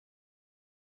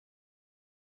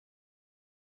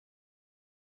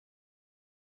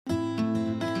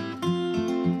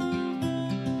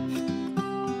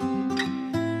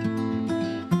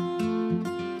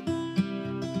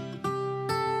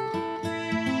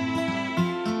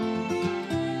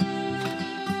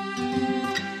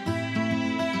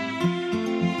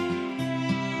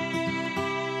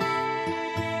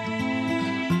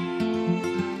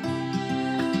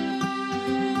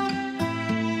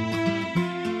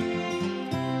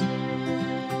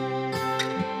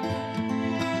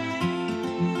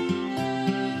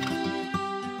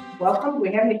welcome.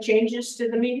 We have any changes to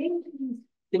the meeting,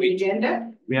 to the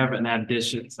agenda? We have an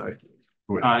addition,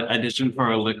 addition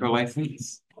for a liquor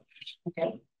license.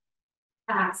 Okay.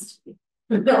 Passed.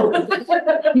 No. Is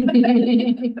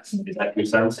that 2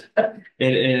 cents?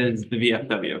 It is the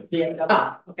VFW. Yeah.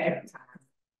 Ah, okay.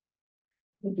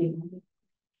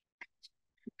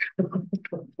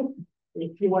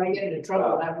 If you want to get into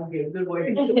trouble, that would be a good way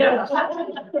to do it. I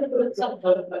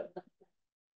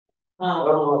don't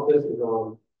know if this is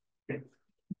on.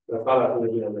 I thought I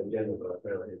would be on the agenda, but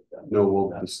apparently it's not. No,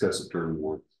 we'll discuss it during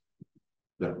one.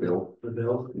 That bill? The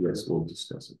bill? Yes, we'll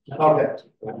discuss it. Okay.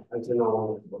 I didn't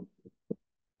know.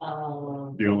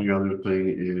 The only other thing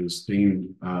is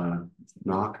Dean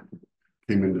Knock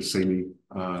came in to see me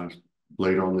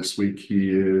later on this week. He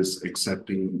is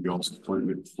accepting Bill's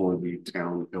appointment for the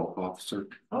town health officer.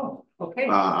 Oh, okay.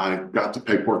 I got the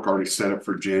paperwork already set up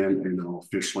for Jen, and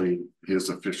officially his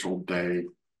official day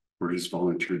for his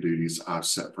volunteer duties I've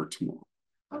set for tomorrow.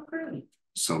 Oh, great.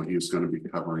 So he is going to be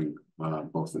covering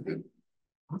both of them.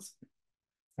 Awesome.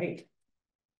 Great.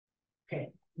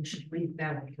 Okay, we should leave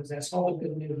now because that's all the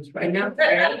good news right now.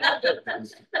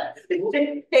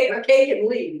 Take a cake and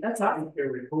leave. That's awesome.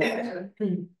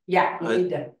 Yeah, we need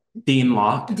to. Dean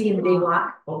Locke. Dean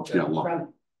Locke. Yeah, Locke.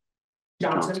 From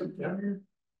Johnson. Yeah.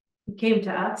 He came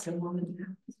to us and wanted to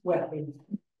know. Well,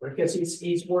 because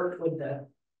he's worked with the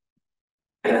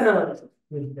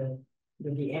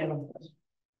with the animals.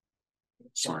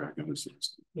 Sorry, I got this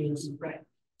list. He's right.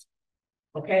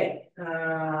 Okay,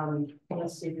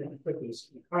 let's see the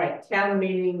quickies. All right, town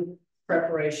meeting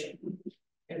preparation.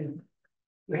 And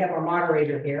we have our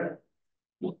moderator here.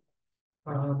 Well,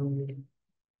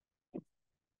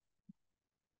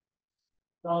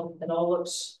 it all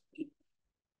looks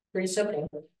pretty simple.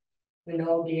 We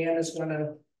know Deanna's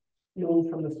gonna move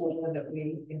from the floor that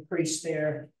we increase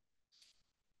their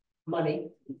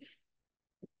money.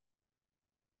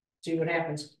 See what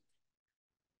happens.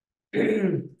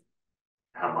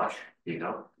 How much, you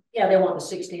know? Yeah, they want the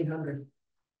 1,600.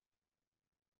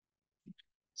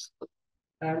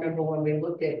 I remember when we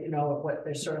looked at, what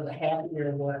their sort of the half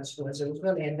year was it was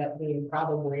going to end up being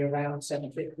probably around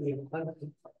 750 and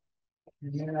 100.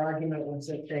 And their argument was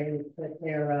that they're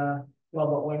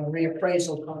but when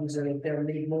reappraisal comes in, they'll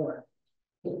need more,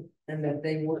 and that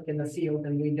they work in the field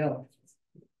and we don't.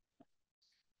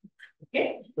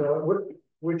 Okay. So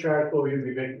which article will you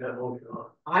be making that motion on?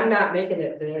 I'm not making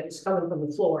it. It's coming from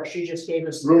the floor. She just gave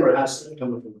us. Rumor has to be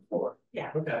coming from the floor.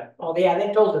 Yeah. Okay. Oh, yeah,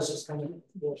 they told us it's coming from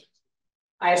the floor.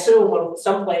 I assume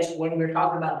someplace when we're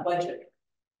talking about budget.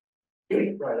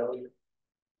 Right.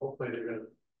 Hopefully they're going to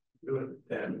do it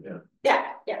then. Yeah.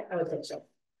 Yeah, I would think so.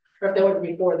 Or if they were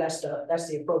before, that's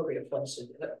the appropriate place to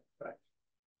do it. Right.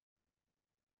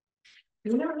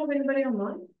 Do we not have anybody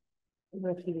online? Oh,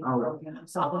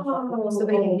 so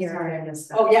they can hear. sorry, I missed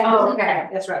that. Oh, yeah. Oh, okay.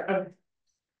 That's right. Okay.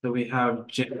 So we have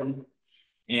Jim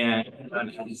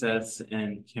and says,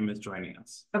 and Kim is joining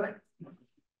us. Okay.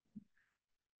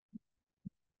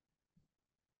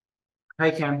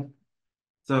 Hi, Kim.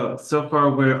 So far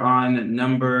we're on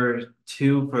number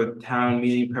 2 for town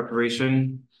meeting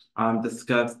preparation.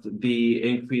 Discussed the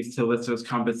increase to listers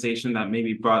compensation that may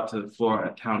be brought to the floor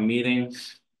at town meeting.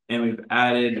 And we've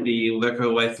added the liquor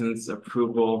license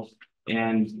approval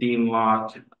and Dean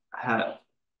Locke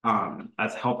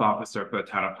as health officer for the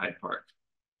town of Hyde Park.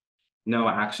 No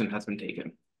action has been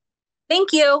taken.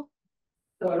 Thank you.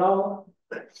 So it all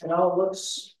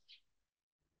looks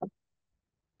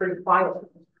pretty quiet.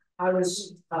 I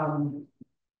was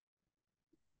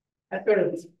I sort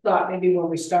of thought maybe when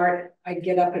we start, I'd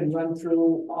get up and run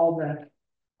through all the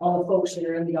folks that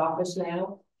are in the office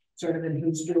now, sort of in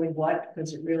who's doing what,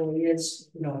 because it really is,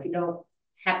 if you don't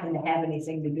happen to have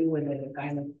anything to do with it, it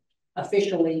kind of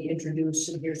officially introduce,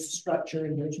 and here's the structure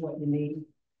and here's what you need,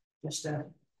 just to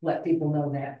let people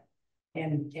know that.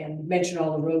 And mention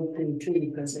all the road crew too,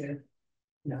 because they're,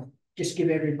 just give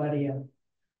everybody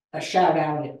a shout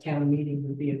out at town meeting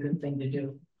would be a good thing to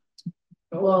do.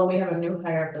 Well, we have a new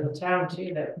hire for the town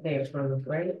too that they approved,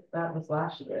 right? That was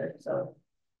last year, so.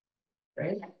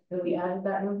 Right? So we added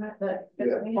that new hire,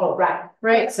 Oh, right.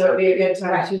 Right, so it'd be a good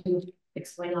time to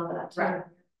explain all that. Right.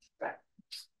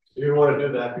 Do you want to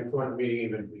do that before the meeting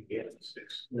even begins?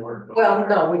 Well,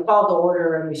 no, we call the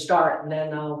order and we start, and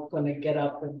then I'm going to get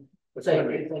up and say a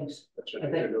few things.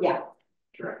 Yeah.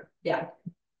 Sure. Yeah.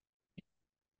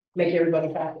 Make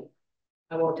everybody happy.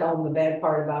 I won't tell them the bad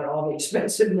part about all the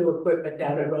expensive new equipment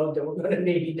down the road that we're going to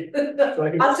need.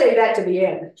 I'll say that to the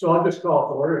end. So I'll just call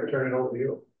the order and turn it over to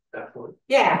you at that point.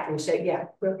 Yeah, after we say, yeah,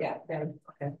 then,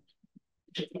 okay.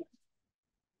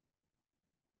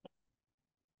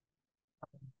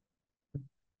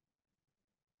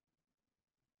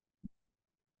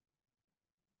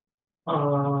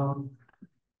 And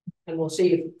we'll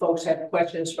see if folks have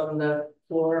questions from the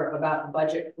floor about the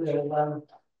budget. We'll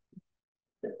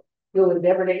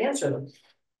endeavor to answer them.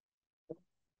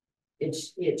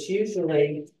 It's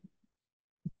usually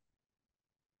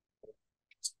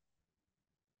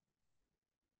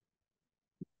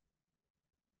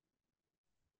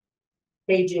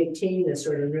page 18 is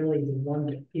sort of really the one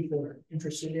that people are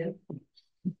interested in.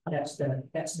 That's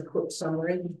the quick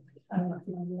summary.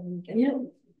 Yeah.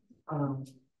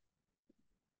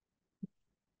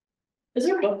 Is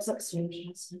there books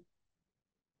upstairs?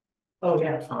 Oh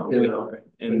yeah. You know,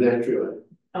 and then true.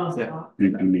 Oh, Yeah.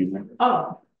 You can need one.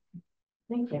 oh.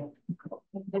 Thank you.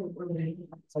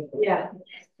 Yeah,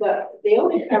 but the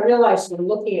only, I realized when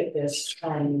looking at this,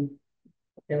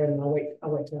 there, I'll wait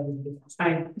till everybody do this.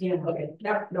 Yeah. Okay,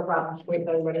 no problem, wait till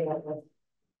everybody has that.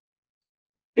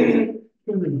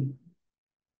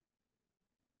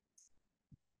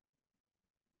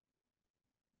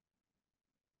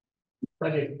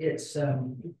 But it's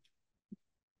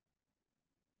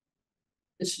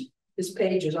this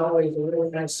page is always a really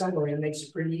nice summary and makes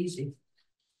it pretty easy.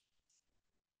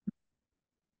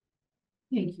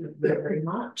 Thank you very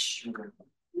much.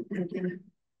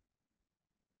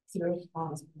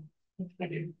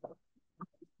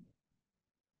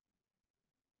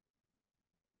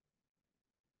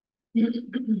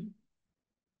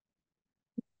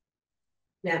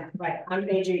 Now, right, on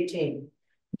page 18,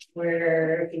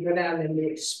 where if you go down in the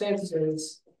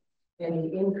expenses and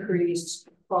the increased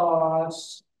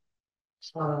costs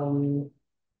to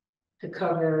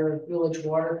cover village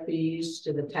water fees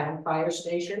to the town fire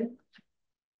station,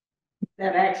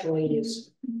 that actually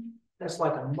is, that's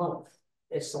like a month.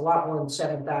 It's a lot more than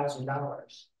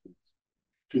 $7,000.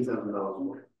 $2,000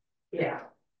 more. Yeah,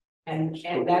 and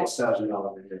that's $1,000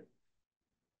 a year.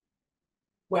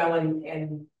 well,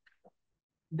 and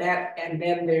that, and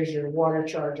then there's your water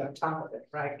charge on top of it,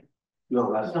 right?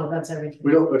 No, that's everything.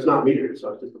 we don't. It's not metered,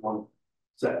 so it's just the one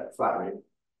set flat rate.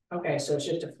 Okay, so it's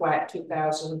just a flat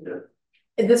 2,000.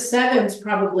 Yeah. The 7's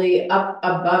probably up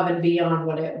above and beyond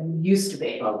what it used to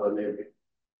be. Probably maybe.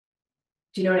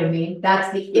 Do you know what I mean?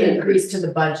 That's the increase to the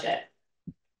budget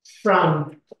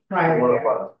from prior One year.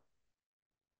 of us.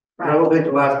 I don't think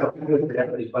the last couple of years we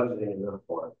haven't really budgeted enough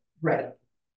for it. Right.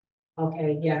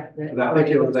 Okay, yeah. I think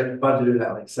it was like budgeted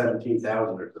at like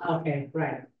 17,000 or something. Okay,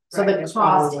 right. So Right, the that's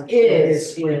cost probably what it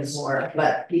is more, okay.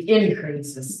 but the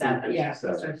increase is 7. Yeah. So-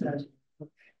 that's what it says.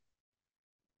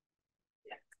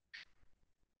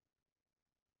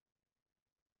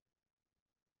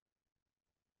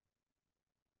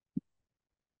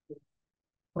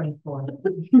 24.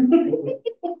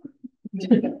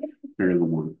 Carry the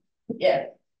one. Yeah.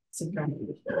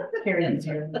 Carry it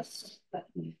here.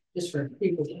 Just for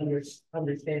people to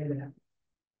understand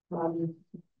that.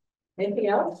 Anything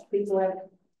else? People have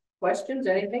questions,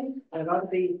 anything? It ought to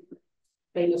be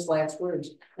famous last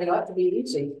words. It ought to be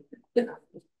easy.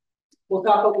 We'll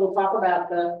talk about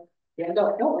the, yeah,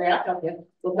 don't worry, I'll talk to you.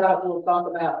 We'll talk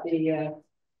about the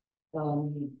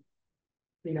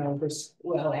you know, this,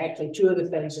 well, actually two of the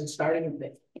things and starting with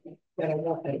it that I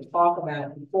want to talk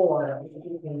about before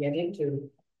we can get into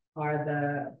are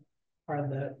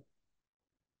the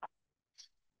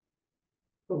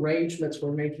arrangements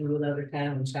we're making with other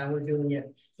towns, how we're doing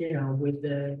it, you know, with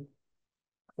the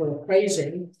for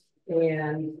appraising,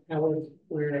 and how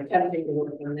we're attempting to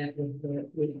work on that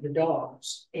with the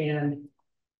dogs. And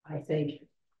I think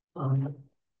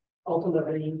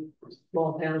ultimately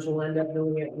small towns will end up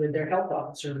doing it with their health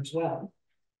officer as well.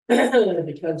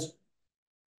 Because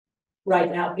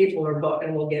right now people are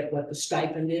and will get what the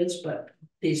stipend is, but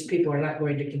these people are not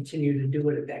going to continue to do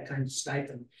it at that kind of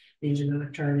stipend. These are going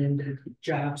to turn into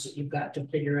jobs that you've got to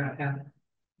figure out how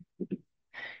to,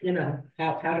 you know,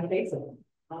 how to pay for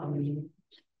them.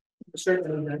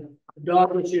 Certainly the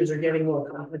dog issues are getting more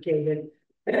complicated.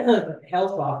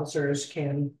 Health officers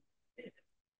can,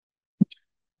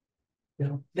 you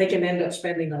know, they can end up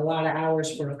spending a lot of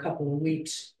hours for a couple of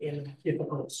weeks in a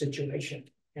difficult situation,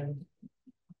 and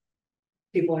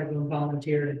people aren't going to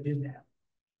volunteer to do that.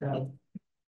 So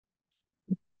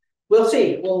we'll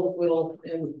see. We'll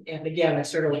and again, I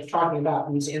sort of was talking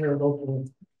about these interlocal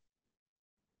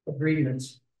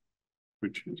agreements.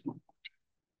 Which is one.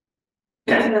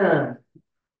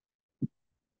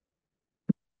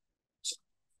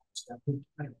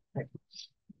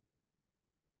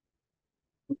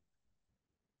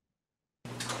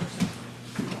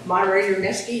 Moderator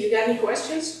Nesky, you got any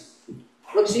questions?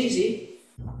 Looks easy.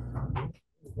 The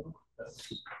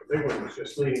big one was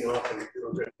just leading off and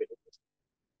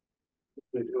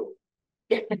we do.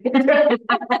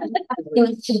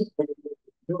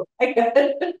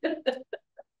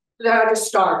 How to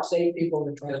start, save people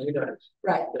to try to do that.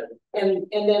 Right, and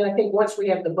then I think once we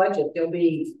have the budget, there'll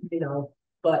be,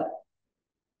 but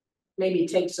maybe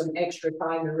take some extra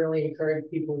time and really encourage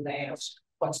people to ask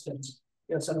questions.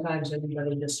 Sometimes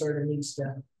everybody just sort of needs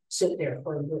to sit there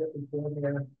for a bit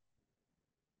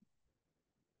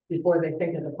before they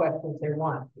think of the questions they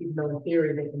want, even though in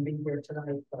theory they can be here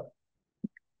tonight, but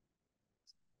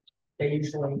they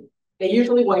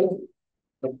usually wait.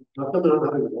 How come they're not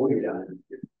having a voting down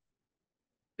here?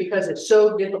 Because it's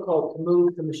so difficult to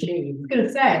move the machine. I was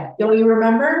gonna say, don't you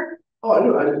remember? Oh, I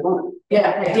know, I just want.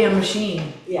 Yeah, damn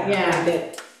machine. Yeah. Yeah.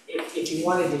 That if you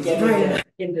wanted to get Right.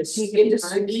 into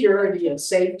security and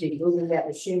safety, moving that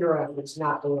machine around is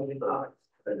not the way to go.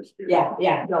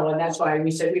 Yeah, no, and that's why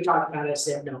we talked about it, I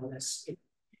said, no, that's,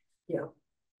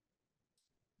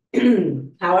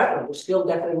 however, we're still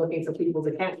definitely looking for people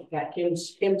to count. Got Kim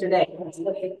today.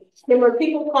 Kim, are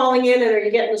people calling in and are you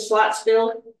getting the slot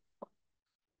still?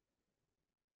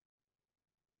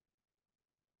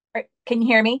 Can you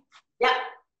hear me? Yeah.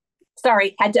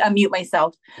 Sorry, had to unmute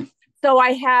myself. So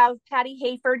I have Patty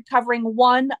Hayford covering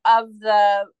one of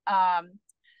the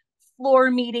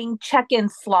floor meeting check-in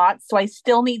slots. So I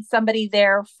still need somebody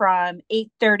there from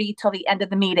 8:30 till the end of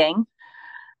the meeting.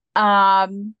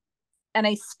 And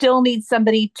I still need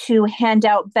somebody to hand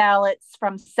out ballots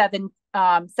from 7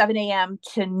 a.m.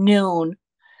 to noon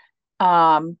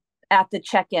at the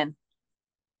check-in.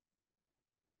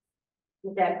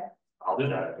 Okay. I'll do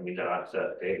that. I mean, that's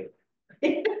a day.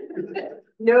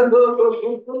 No,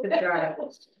 good try.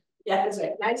 Yeah, it's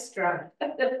a nice try.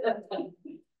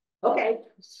 Okay.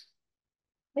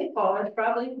 Hey, Paul,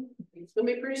 it's gonna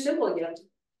be pretty simple again.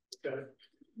 Okay.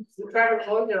 We'll try to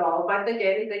close it all. If I think of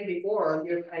anything before,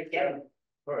 I get them.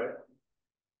 All right.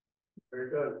 Very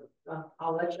good.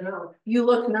 I'll let you know. You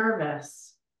look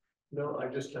nervous. No, I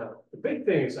just, the big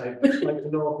thing is I'd just like to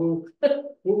know who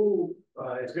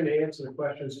is gonna answer the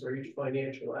questions for each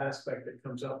financial aspect that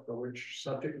comes up for which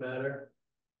subject matter.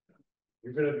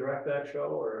 You're gonna direct that show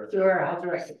or? Sure, I'll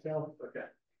direct it, Phil. Okay.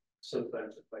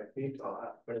 Sometimes if I need to, I'll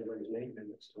have to put everybody's name in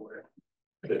this to where.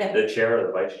 The chair or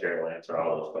the vice chair will answer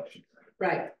all those questions.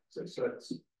 Right, So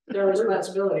it's. their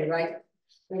responsibility, right?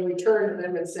 When we turn to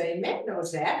them and say, Matt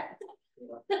knows that.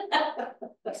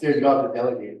 There's not the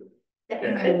delegate. So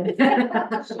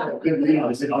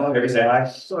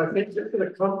I think just for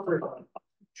the comfort of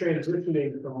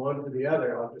transitioning from one to the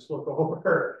other, I'll just look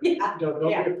over. Yeah, Don't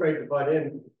yeah. be afraid to butt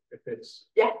in if it's,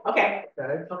 Okay,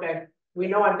 okay? we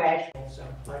know I'm bashful, so.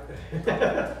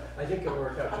 I think it'll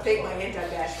work out. I'll just take my fine.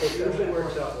 anti-bashful. It usually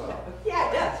works out well. Yeah,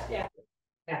 it does, yeah.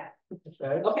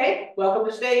 Okay? Okay, welcome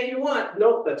to stay if you want.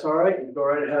 Nope, that's all right. You go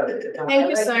right ahead. Thank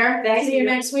you, sir. Thank See you you.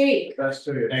 next week. Best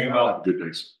to you. Good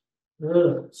days.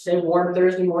 Stay warm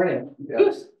Thursday morning.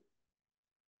 Yes.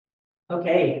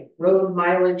 Okay, road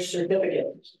mileage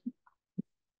certificate.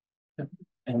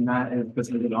 And that is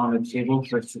presented on the table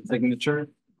for signature.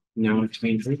 No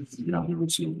changes. Yeah, there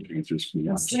was no changes from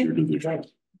last year to this. Right.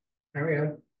 There we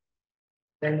go.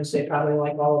 Then they probably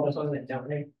like all of us on it, don't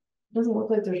they? Doesn't look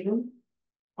like there's room.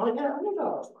 Oh, yeah, I know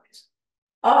those ones.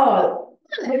 Oh,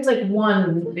 it's like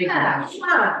one big batch.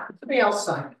 Somebody else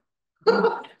sign.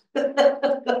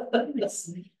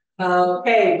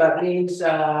 Okay, but means, we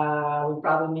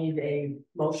probably need a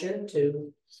motion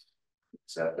to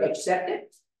accept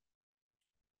it,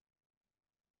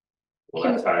 Well,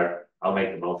 that's hard. I'll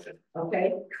make the motion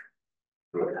okay?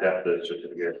 to accept the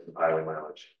certificate of highway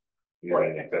mileage.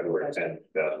 Using February 10,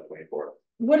 2024.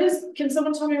 Can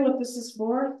someone tell me what this is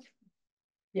for?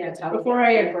 Yeah, it's how. Before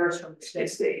I- reverse from the state.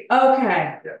 State.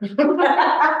 Okay.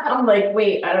 I'm like,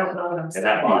 wait, I don't know what I'm And saying.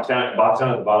 that box down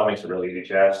at the bottom makes it really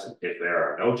easy, Chaz. If there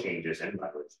are no changes in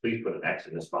mileage, please put an X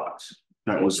in this box.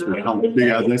 That was,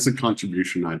 yeah, that's a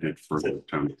contribution I did for the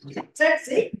town.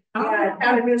 Sexy. Yeah,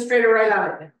 town administrator right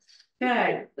on it.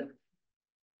 Okay.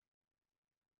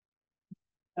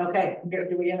 Okay,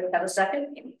 do we have a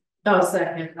second? Oh,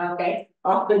 second. Okay,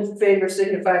 all in favor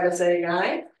signify by saying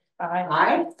aye.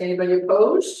 Aye. Anybody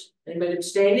opposed? Anybody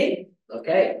abstaining?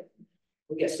 Okay.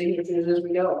 We get signatures as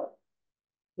we go.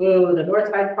 Ooh, the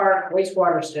North Hyde Park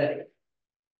wastewater study.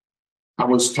 I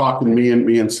was talking,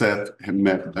 me and Seth have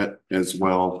met that as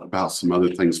well about some other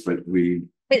things, but we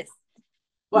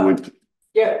What? went,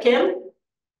 Yeah, Kim?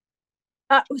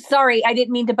 Sorry, I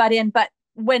didn't mean to butt in, but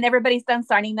when everybody's done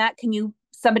signing that, can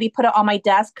somebody put it on my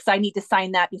desk? Because I need to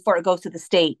sign that before it goes to the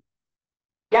state.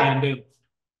 Yeah. And do.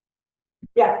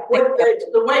 Yeah,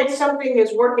 the way something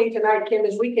is working tonight, Kim,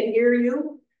 is we can hear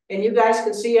you and you guys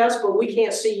can see us, but we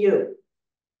can't see you.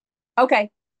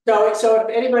 Okay, So if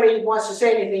anybody wants to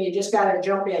say anything, you just gotta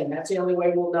jump in. That's the only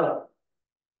way we'll know.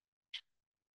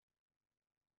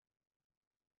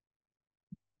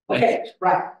 Okay,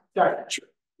 right, sorry.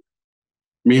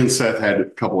 Me and Seth had a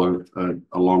couple of,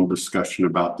 a long discussion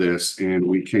about this, and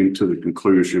we came to the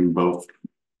conclusion both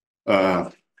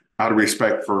out of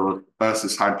respect for us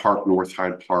as Hyde Park, North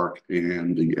Hyde Park,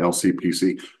 and the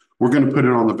LCPC, we're going to put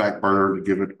it on the back burner to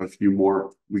give it a few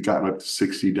more. We got up to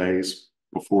 60 days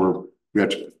before we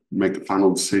had to make the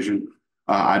final decision.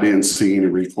 I didn't see any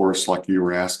recourse like you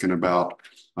were asking about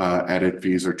added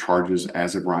fees or charges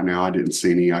as of right now. I didn't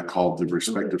see any. I called the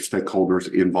respective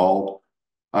stakeholders involved.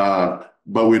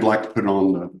 But we'd like to put it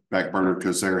on the back burner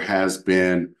because there has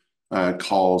been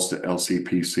calls to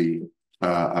LCPC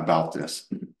about this.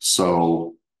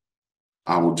 So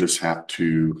I will just have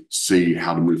to see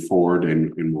how to move forward,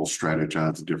 and we'll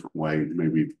strategize a different way,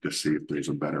 maybe to see if there's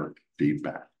a better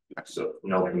feedback. So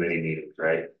no committee meetings,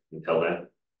 right? Until then?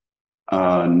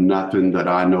 Nothing that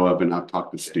I know of, and I've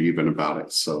talked to Steven about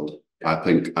it. So I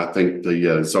think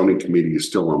the zoning committee is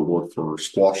still on board for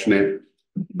squashing it,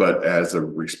 but as a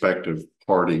respective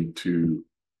party to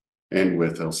and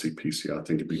with LCPC, I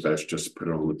think it'd be best just to put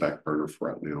it on the back burner for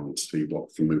right now and see what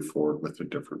we can move forward with a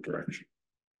different direction.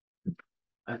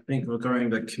 I think regarding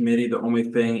the committee, the only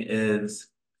thing is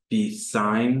the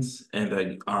signs and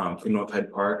the for North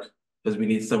Hyde Park, because we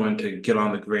need someone to get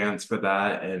on the grants for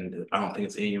that, and I don't think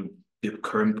it's any of the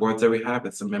current boards that we have.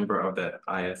 It's a member of the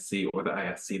ISC or the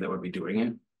ISC that would be doing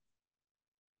it.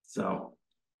 So,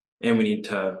 and we need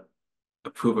to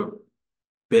approve a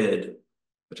bid,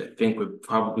 which I think would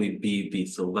probably be the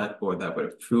select board that would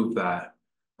approve that.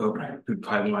 But we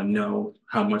probably want to know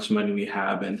how much money we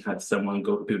have and have someone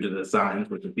go through the designs,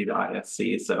 which would be the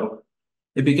ISC. So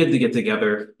it'd be good to get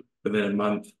together within a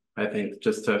month, I think,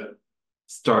 just to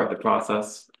start the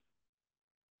process.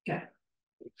 Okay.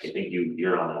 I think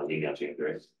you're on the email chain,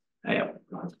 right? I am.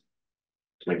 Just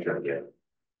make sure I get it.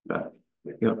 But,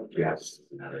 Yep. Yeah.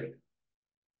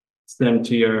 Send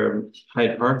to your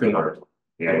Hyde Park and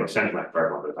Yeah, I sent my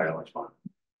first one, but I don't respond.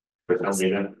 For some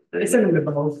reason. They send them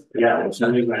to both. Yeah, for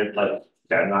some reason,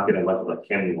 I'm not gonna let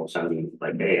Kim will send me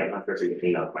like, hey, I'm not sure if you can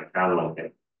clean up my town loan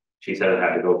thing. She said it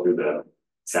had to go through that,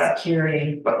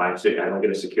 Security. but I don't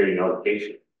get a security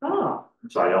notification, Oh,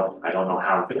 so I don't know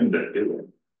how I'm gonna do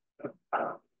it.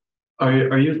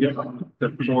 are you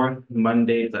the fourth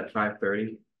Mondays at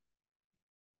 5:30?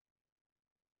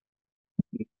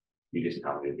 You just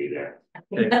tell me to be there.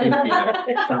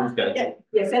 Sounds good.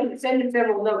 yeah, send them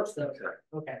several notes though.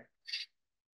 Okay.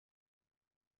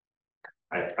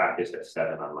 I practice at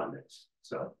 7 on Mondays,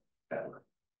 so that one.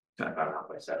 If I'm not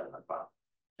by 7, I'm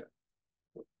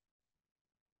fine.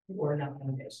 Or not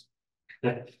Mondays.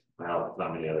 Well,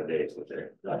 not many other days with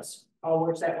there. That's all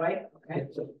works that way, okay?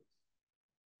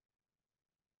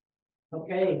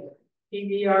 Okay,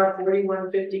 PBR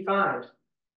 4155.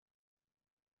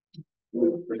 We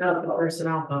forgot the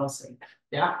personnel policy.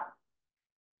 Yeah.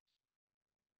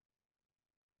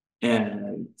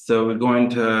 And so we're going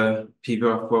to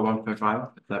PBR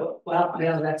 4155. Well,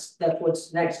 yeah, that's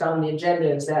what's next on the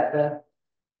agenda, is that the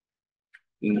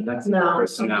That's No,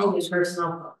 personnel. it's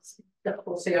personnel policy.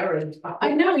 we'll see already.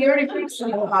 I know, you already fixed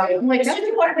it. I'm like, That's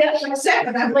what I did for a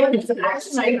second. I'm like, it's an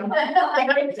action item.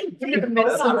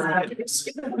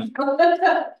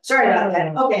 Sorry about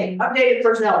that. Okay, updated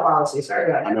personnel policy.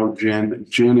 Sorry about I that. know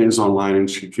Jen is online and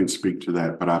she can speak to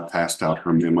that, but I passed out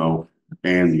her memo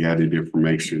and the added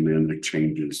information and the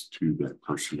changes to that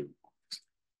person.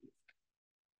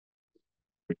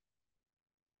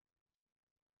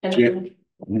 And Jen.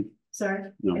 then,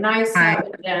 sorry, No. and I sat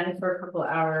with Jen for a couple of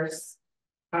hours.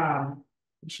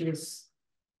 She was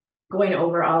going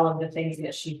over all of the things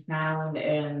that she found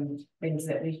and things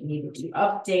that we needed to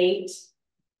update.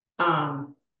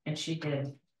 And she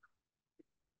did.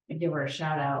 I give her a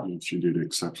shout out. She did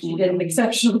exceptional. She did an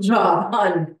exceptional job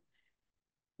on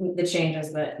the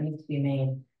changes that need to be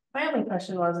made. My only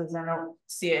question is I don't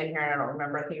see it in here, and I don't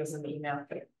remember, I think it was in the email,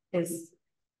 is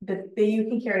that you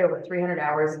can carry over 300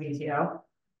 hours of ETO?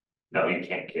 No, you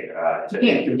can't care.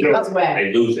 That's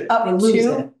way. They lose it. Up lose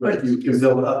to, it. But you can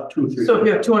build up 2 or 3. so if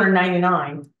you have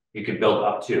 299, You can build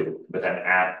up to, but then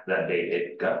at that date,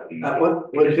 it got.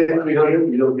 What is it,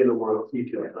 300? You don't get a more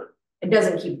detail. It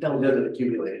doesn't keep It building. doesn't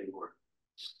accumulate anymore.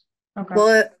 okay.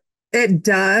 Well, it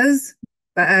does,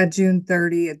 but at June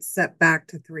 30, it's set back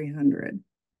to 300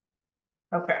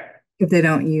 Okay, if they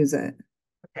don't use it.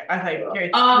 okay, I thought you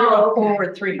carried Oh, okay.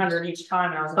 over 300 each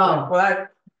time, and I was Oh. like, well,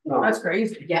 No. that's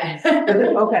crazy. Yeah.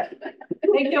 Okay.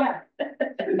 Thank you.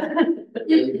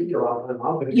 You go out and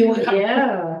I'll be-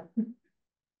 Yeah.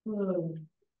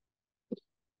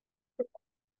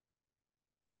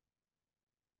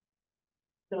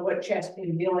 So what Chess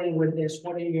been dealing with this,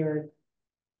 what are your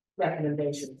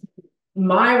recommendations?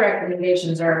 my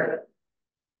recommendations are.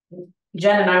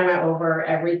 Jen and I went over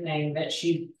everything that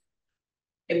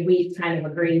we kind of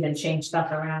agreed and changed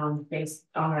stuff around based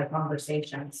on our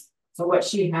conversations. So what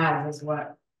she has is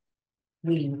what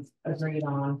we agreed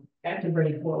on to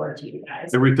bring forward to you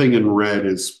guys. Everything in red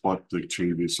is what the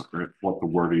changes are, what the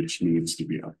wordage needs to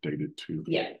be updated to.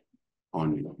 Yeah.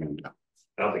 On your handout.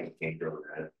 I don't think it came through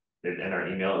in red. In our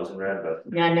email it was in red, but.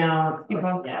 Yeah, I know.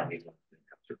 Yeah.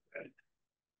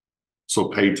 So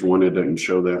page 1, it doesn't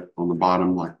show that on the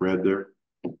bottom like red there.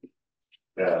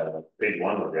 Page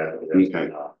 1 was red. Okay.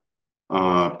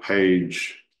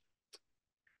 Page.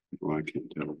 Well, I can't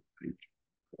tell. Page.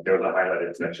 There was a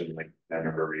highlighted section like I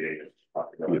remember reading it.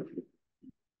 Yeah.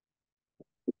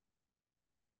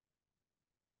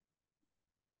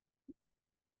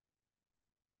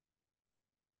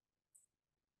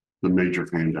 The major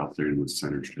handout there in the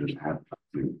center should have.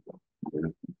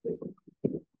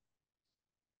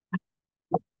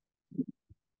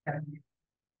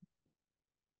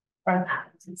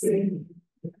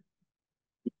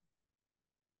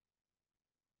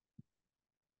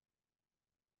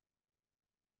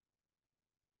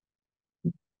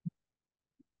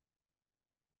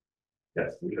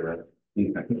 Yes, we are red.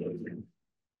 Okay.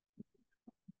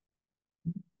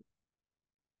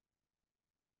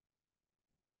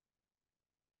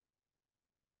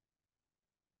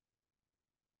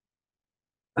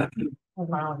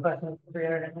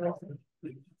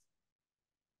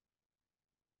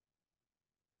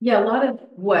 Yeah, a lot of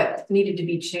what needed to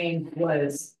be changed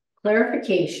was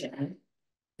clarification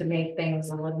to make things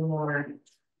a little more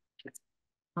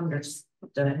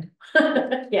understood.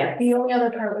 Yeah. The only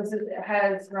other part was it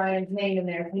has Ryan's name in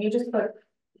there. Can you just put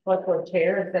select board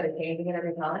chair instead of changing it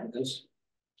every time?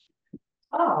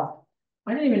 Oh,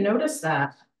 I didn't even notice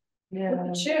that. Yeah. Look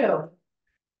at you.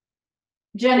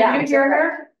 Jen, Yeah, did you hear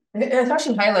her? It's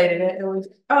actually highlighted it. It was.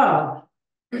 Oh.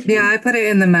 Yeah, I put it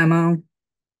in the memo.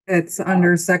 It's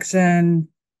under section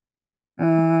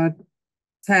 10,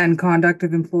 conduct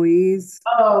of employees.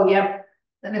 Oh, yep.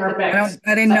 I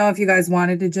didn't know if you guys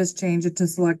wanted to just change it to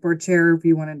select board chair, or if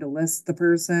you wanted to list the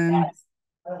person. Yes.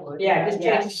 Yeah, just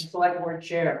change it to select board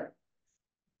chair.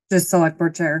 Just select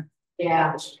board chair.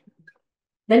 Yeah.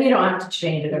 Then you don't have to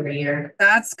change it every year.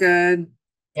 That's good.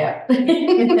 Yeah.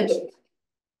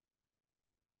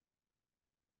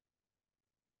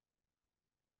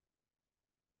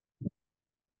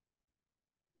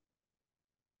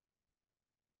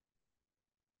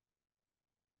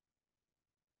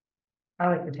 I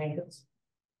like the changes.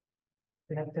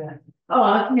 We have to. Oh,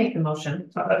 I can make the motion.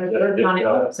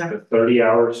 The 30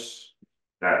 hours,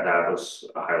 that was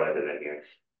highlighted in here.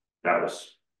 That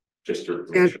was just to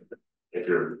make sure that if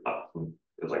you're up,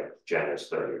 it's like Jen is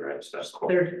 30, right? So that's cool.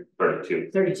 32.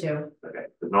 32. Okay,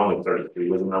 but normally 33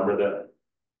 was a number that.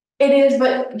 It is,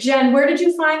 but Jen, where did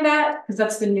you find that? Because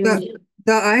that's the new. The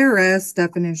IRS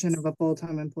definition of a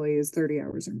full-time employee is 30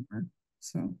 hours or more,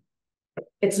 so.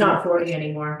 It's not 40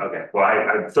 anymore. Okay, well,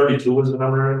 I 32 was the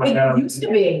number in my head. It used to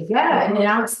be, yeah, and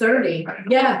now it's 30.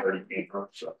 Yeah, 30 came from,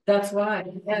 so. that's why,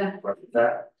 yeah.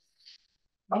 That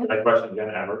question again,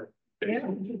 ever.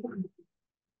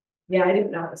 Yeah, I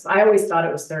didn't know this. I always thought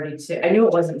it was 32. I knew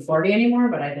it wasn't 40 anymore,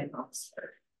 but I didn't know it was 30.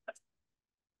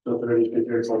 So 30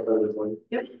 compared to 30.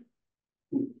 Yep.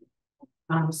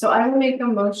 So I will make a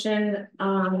motion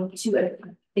to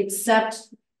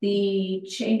accept the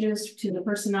changes to the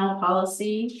personnel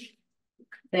policy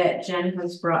that Jen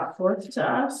has brought forth to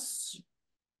us.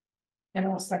 And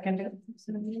I'll second it.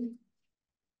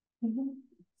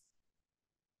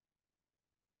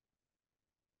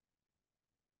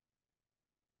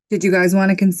 Did you guys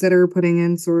want to consider putting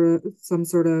in some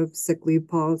sort of sick leave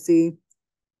policy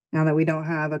now that we don't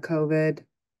have a COVID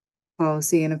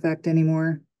policy in effect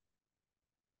anymore?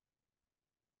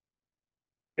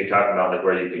 Are you talking about like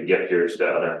where you can gift yours to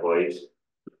other employees?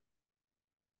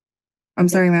 I'm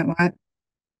sorry, Matt, what?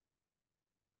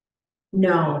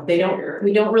 No, they don't.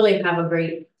 We don't really have a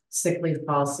great sick leave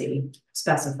policy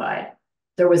specified.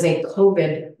 There was a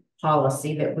COVID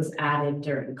policy that was added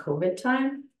during COVID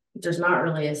time. There's not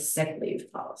really a sick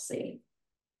leave policy.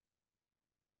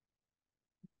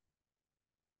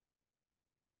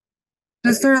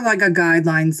 Just sort of like a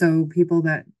guideline, so people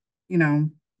that, know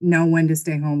when to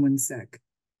stay home when sick.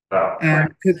 Oh,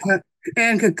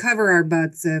 And could cover our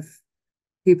butts if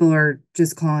people are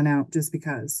just calling out just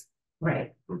because.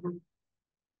 Right. Mhm.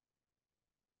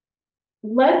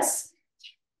 Let's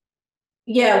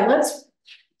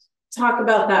talk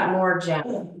about that more,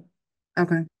 Jen.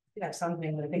 Okay. Yeah,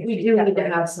 something that I think We do need to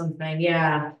have something,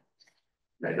 yeah.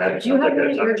 And that Do you sounds have like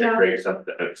any at your job? great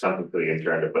something for the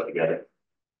intern to put together.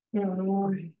 You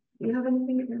have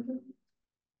anything?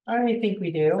 I think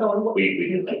we do. So,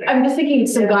 We do. I'm just thinking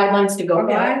some guidelines to go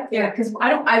by, Okay. yeah, cause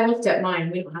I looked at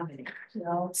mine, we don't have any,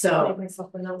 so,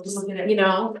 you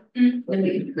know. And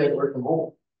we They work from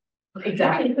home.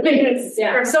 exactly,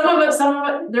 yeah, some of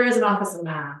it, there is an office in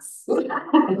Mass.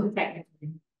 Technically,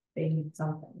 they need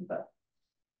something, but.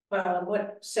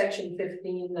 what section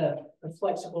 15, the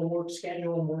flexible work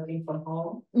schedule and working from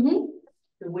home, Mhm.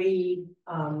 do we,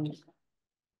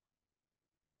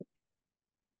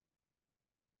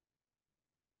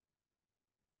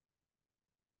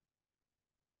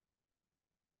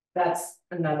 That's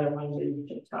another one we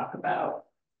should talk about.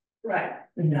 right,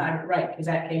 Mhm. right, because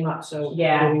that came up, so.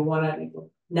 Yeah. Do we wanna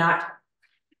not?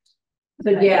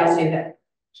 So yeah, Say that.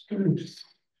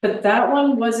 but that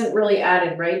one wasn't really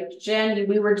added, right, Jen?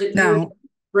 We were just No.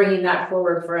 bringing that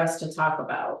forward for us to talk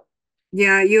about.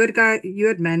 Yeah, you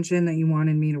had mentioned that you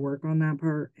wanted me to work on that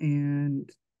part, and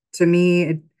to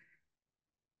me,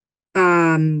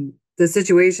 the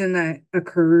situation that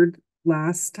occurred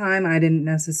last time, I didn't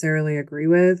necessarily agree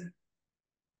with.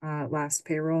 Last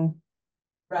payroll.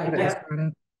 Right, that it was yeah, brought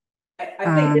up.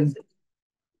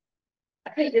 I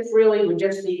think this really would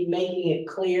just be making it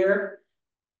clear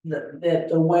that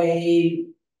the way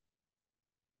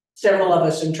several of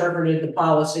us interpreted the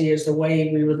policy is the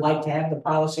way we would like to have the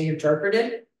policy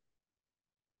interpreted.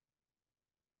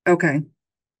 Okay.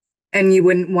 And you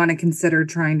wouldn't want to consider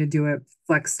trying to do it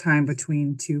flex time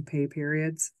between 2 pay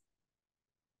periods?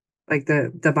 Like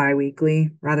the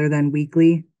bi-weekly rather than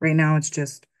weekly? Right now, it's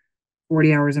just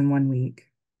 40 hours in 1 week.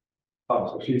 Oh,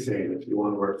 so she's saying if you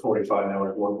want to work 45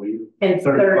 hours 1 week. And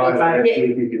 35 35, next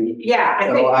week, you can. Yeah, I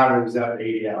That'll think, average out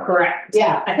 80 hours. correct.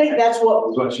 yeah, I think that's what,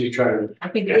 Is what she's trying to. I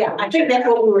think. yeah, I think that's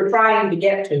what we were trying to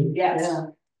get to, yes. Yeah.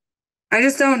 I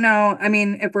just don't know. I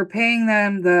mean, if we're paying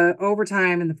them the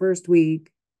overtime in the first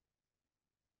week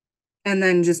and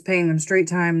then just paying them straight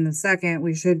time in the second,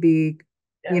 we should be,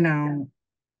 Yeah. you know,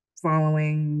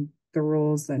 following the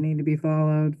rules that need to be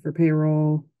followed for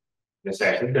payroll. I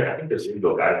think there's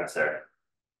legal guidance there.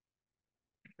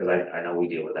 Because I know we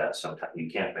deal with that sometimes, you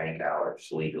can't bank hours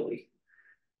legally.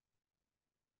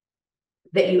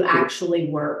 That you actually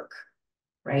work,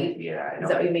 right? Yeah, I know. Is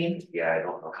that what you mean? Yeah, I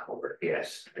don't know how it works,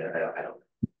 yes, yeah, I don't.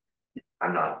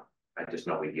 I'm not, I just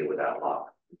know we deal with that a lot,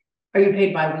 Are you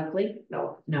paid bi-weekly?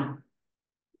 no, No.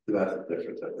 That's the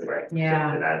difference, I think. right?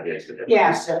 Yeah. And that is the difference.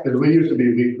 Yes, Because we used to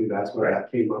be weekly, that's where I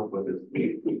came up with it,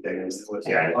 weekly thing. And it was-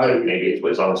 Yeah, maybe it's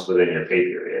as long as it's within your pay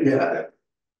period. Yeah.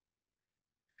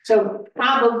 so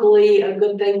probably a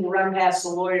good thing to run past the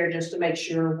lawyer just to make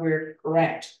sure we're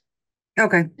correct.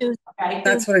 Okay, Okay,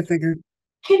 that's what I figured.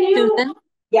 can you, Susan?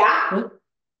 yeah,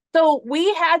 So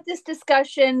we had this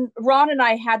discussion, Ron and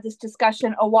I had this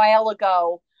discussion a while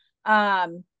ago,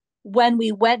 when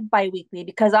we went bi-weekly,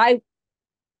 because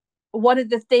one of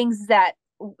the things that,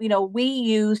 we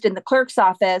used in the clerk's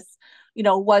office,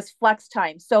 was flex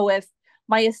time. So if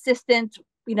my assistant,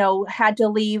 had to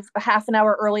leave a half an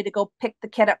hour early to go pick the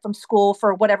kid up from school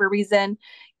for whatever reason,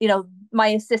 my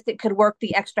assistant could work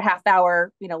the extra half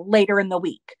hour, later in the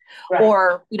week, right.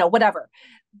 or, whatever.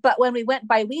 But when we went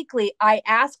bi-weekly, I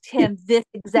asked him this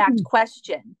exact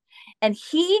question, and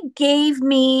he gave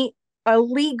me a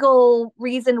legal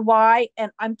reason why.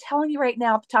 And I'm telling you right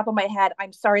now, off the top of my head,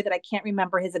 I'm sorry that I can't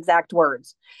remember his exact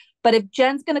words. But if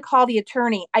Jen's going to call the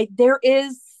attorney, there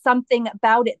is something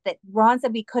about it that Ron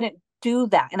said we couldn't do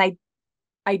that. And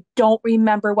I don't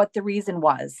remember what the reason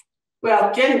was.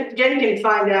 Well, Jen can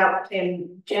find out,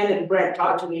 and Jen and Brett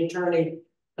talk to the attorney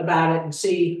about it and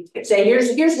say,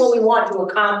 here's what we want to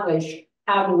accomplish.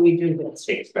 How do we do this?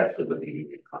 Especially with the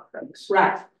union contracts.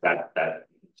 Right. That's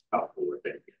how we're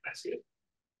thinking, I see it.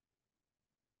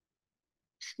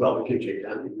 Well, we can check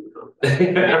that.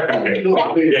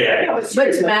 Yeah. But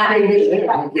it's right,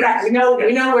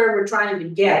 we know where we're trying to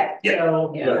get, Yeah.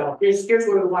 so, here's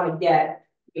where we want to get.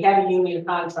 We have a union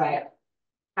contract.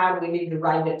 How do we need to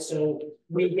write it so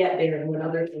we get there, and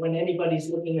when anybody's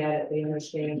looking at it, they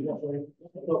understand what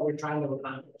we're trying to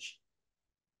accomplish.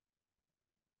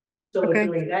 So Okay.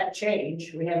 doing that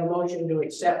change, we have a motion to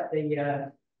accept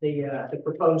the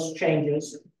proposed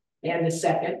changes and the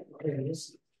second. There it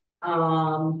is.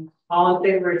 All in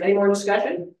favor, any more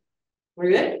discussion?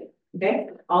 We're good? Okay,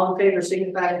 all in favor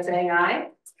signify by saying aye.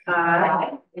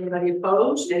 Aye. Anybody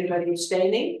opposed? Anybody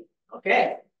abstaining?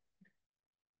 Okay.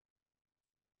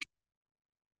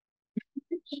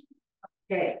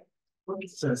 Okay.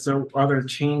 So are there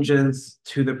changes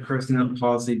to the personnel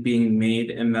policy being made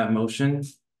in that motion?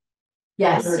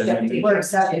 Yes, Okay. we're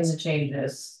accepting the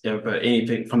changes. Yeah, but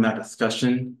anything from that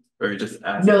discussion, or just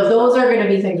as? No, those are gonna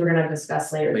be things we're gonna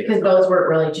discuss later, Later. because those weren't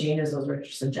really changes, those were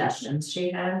suggestions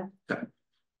she had. Okay.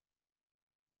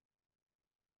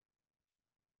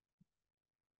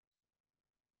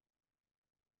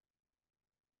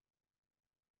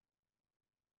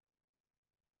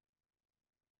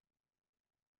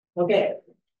 Okay,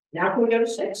 now can we go to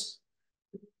 6?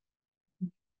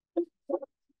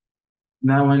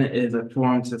 That one is a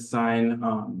form to sign,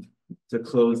 to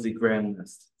close the grand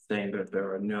list, saying that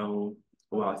there are no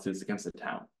lawsuits against the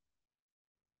town.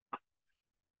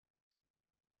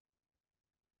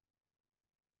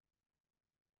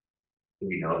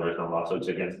 We know there's no lawsuits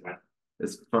against me.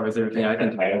 As far as everything I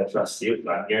can. I gotta trust you,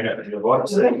 I'm hearing it in your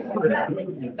voice. He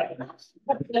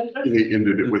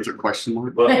ended it with a question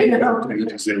mark. Well,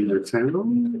 Changes in your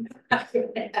town. Let's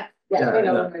I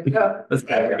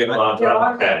get along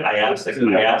with that. I asked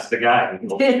the guy.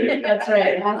 That's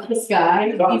right, ask this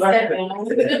guy, he said no.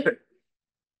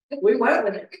 We went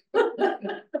with it.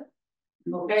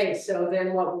 Okay, so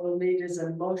then what we'll need is a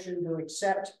motion to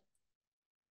accept.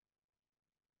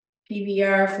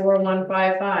 PBR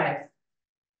 4155.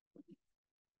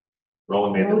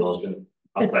 Roland made the motion,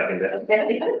 I'll second it.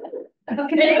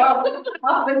 Okay, all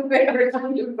in favor,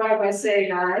 signify by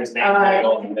saying aye. His name might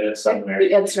go in there somewhere.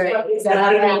 That's right.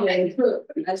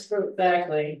 That's true.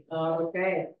 Exactly.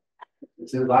 Okay,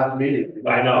 It's his last meeting.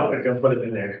 I know, we're gonna put it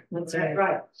in there. That's that's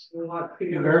right. right. We want You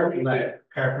Peter. heard from that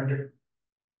carpenter?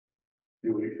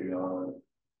 2 weeks ago.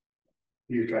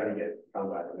 He was trying to get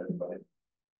contact with everybody.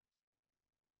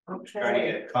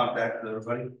 Okay, get contact with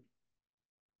everybody.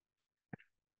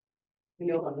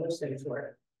 you know how those things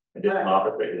work. Additional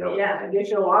office, but you know. Yeah,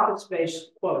 additional office space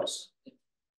quotes.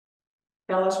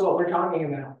 Tell us what we're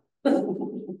talking about.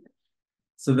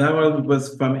 So that one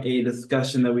was from a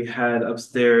discussion that we had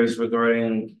upstairs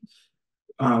regarding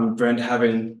Brent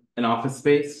having an office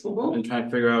space Mhm. and trying to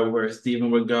figure out where Steven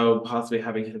would go, possibly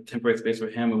having a temporary space for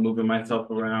him or moving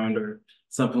myself around or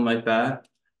something like that.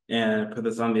 And put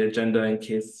this on the agenda in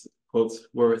case quotes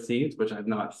were received, which I've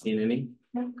not seen any.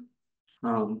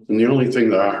 And the only thing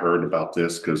that I heard about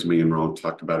this, because me and Ron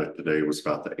talked about it today, was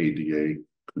about the ADA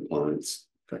compliance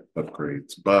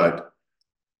upgrades, but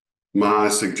my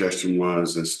suggestion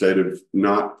was, instead of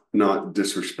not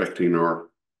disrespecting our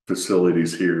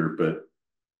facilities here, but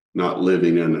not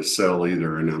living in a cell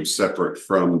either, and I'm separate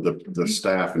from the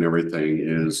staff and everything,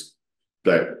 is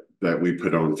that we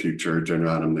put on future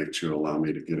agenda item that you allow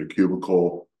me to get a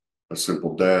cubicle, a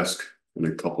simple desk, and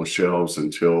a couple of shelves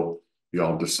until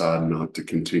y'all decide not to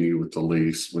continue with the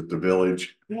lease with the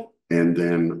village. And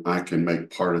then I can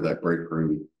make part of that break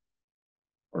room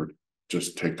or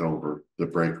just take over the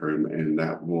break room, and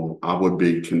I would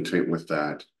be content with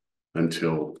that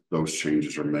until those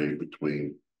changes are made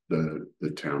between the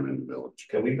town and the village.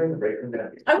 Can we bring the break room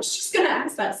down? I was just gonna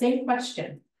ask that same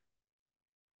question.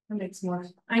 That makes more,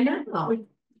 I know, and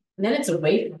then it's a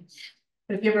wait.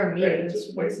 But if you ever meet, Maybe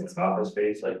just wait in the office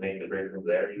space, like make the break room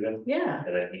there even, yeah,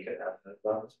 and then he could have the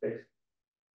office space.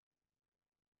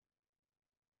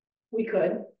 We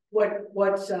could,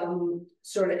 what's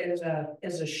sort of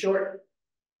as a short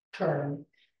term.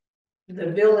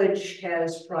 The village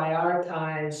has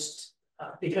prioritized,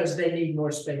 because they need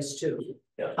more space too.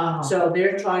 So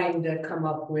they're trying to come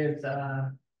up with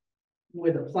a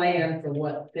plan for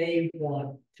what they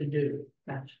want to do.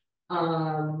 Gotcha.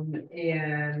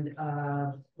 And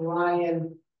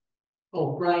Brian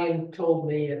told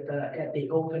me at the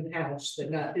open house that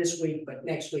not this week, but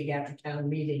next week after town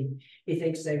meeting, he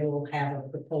thinks they will have a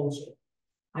proposal.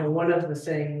 And one of the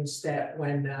things that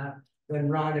when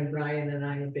Ron and Brian and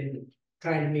I have been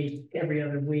trying to meet every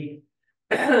other week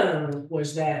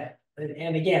was that,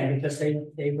 and again, because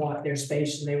they want their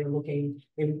space and they were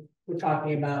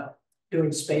talking about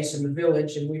doing space in the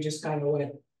village, and we just kind of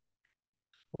went,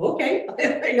 okay,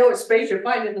 I know what space you're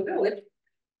finding in the village.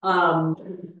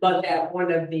 But that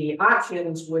one of the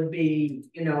options would be,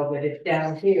 that if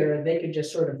down here, they could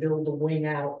just sort of build a wing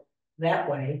out that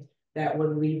way. That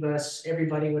would leave us,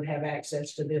 everybody would have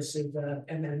access to this, and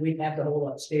then we'd have the whole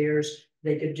upstairs.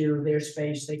 They could do their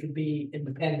space, they could be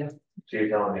independent. So you're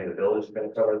telling me the village is gonna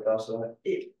cover the cost of that?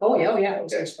 Oh, yeah, no.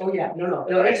 It's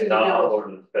not more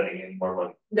than spending any more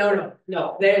money. No,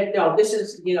 this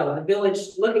is, the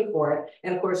village looking for it,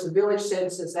 and of course, the village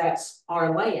said, since that's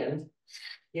our land,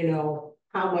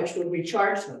 how much would we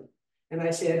charge them? And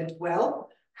I said, well,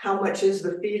 how much is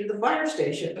the fee to the fire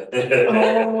station?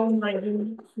 Oh my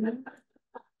goodness.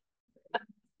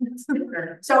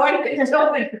 So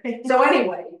anyway,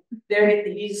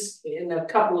 he's in a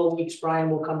couple of weeks, Brian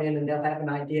will come in and they'll have an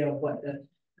idea of what the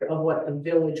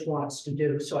village wants to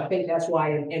do. So I think that's why,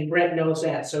 and Brett knows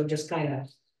that, so just kind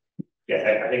of.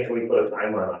 Yeah, I think we put a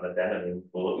timeline on it then, and then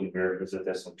we'll revisit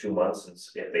this in 2 months, and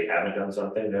if they haven't done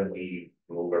something, then we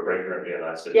move our break room,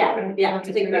 that's it. Yeah, I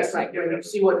think that's right. We'll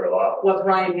see what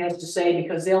Brian has to say,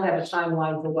 because they'll have a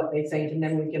timeline for what they think, and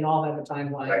then we can all have a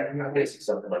timeline. Right, I'm basically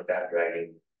something like that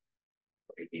dragging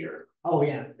a year, Oh,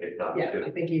 yeah, if not yeah, I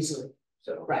two, think easily,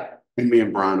 so. right. And me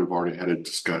and Brian have already had it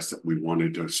discussed that we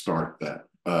wanted to start that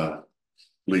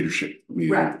leadership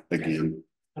meeting Right. again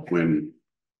Okay. when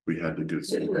we had to do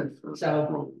some So-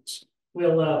 roles.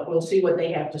 We'll see what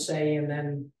they have to say and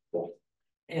then.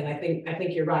 And I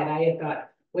think you're right. I had thought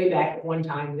way back at one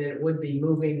time that it would be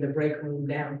moving the break room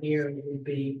down here. It would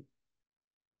be.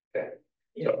 Okay.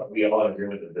 You know, So we all agree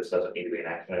with that this doesn't need to be an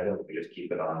action item, we just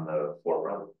keep it on the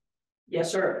forefront.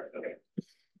 yes, sir. Okay.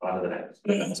 On to the next.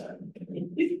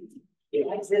 He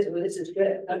likes this, well, this is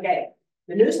good. Okay,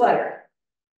 the newsletter.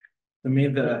 I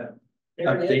made the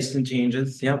There it is. updates and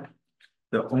changes, yep.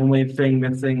 The only thing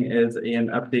missing is an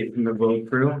update from the road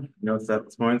crew. Noticed that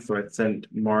this morning, so I sent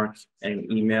Mark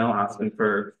an email asking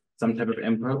for some type of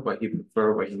input, what he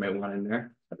prefer, what he might want in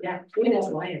there. Yeah, we have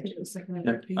land.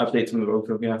 Yep, updates from the road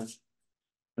crew, yes.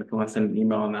 If you want to send an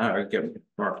email on that or get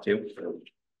Mark too.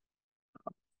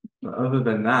 But other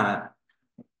than that,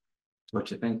 what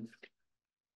you think?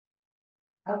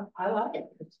 I like it.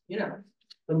 It's, you know,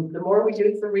 the more we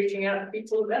do for reaching out to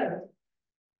people, the better.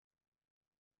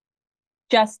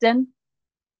 Justin,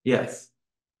 Yes.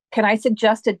 can I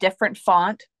suggest a different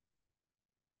font?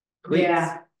 Please.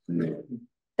 Yeah.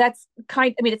 That's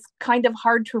it's kind of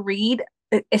hard to read,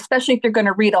 especially if you're going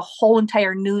to read a whole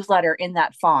entire newsletter in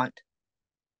that font.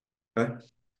 Okay.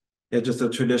 Yeah, just a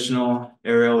traditional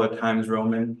Arial or Times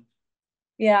Roman.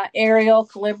 Yeah, Arial,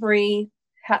 Calibri,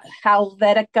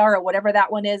 Helvetica, or whatever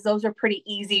that one is. Those are pretty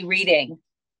easy reading.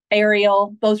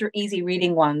 Arial, those are easy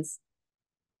reading ones.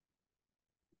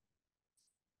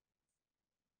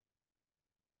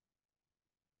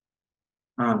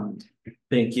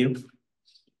 Thank you.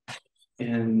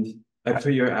 And I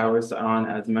put your hours on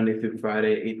as Monday through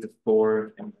Friday, 8 to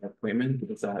 4 and appointment.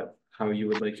 Is that how you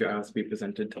would like your hours to be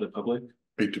presented to the public?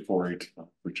 8 to 4, 8,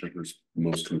 whichever's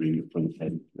most convenient for the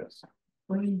head, yes.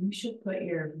 Well, you should put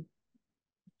your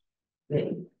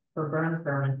thing for burn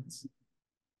permits.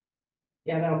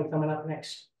 Yeah, that'll be coming up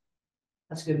next.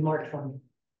 That's a good March one.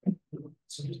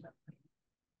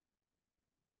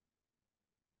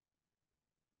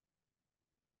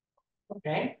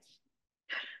 Okay.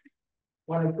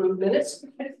 Want to approve minutes?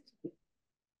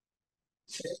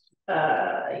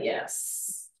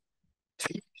 Yes.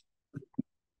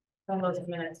 Some of those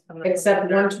minutes. Except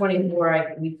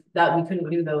 124, we couldn't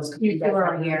do those. You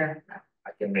weren't here.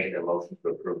 I can make a motion to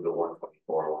approve the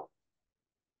 124 one.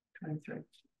 23.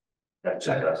 That's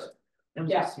us.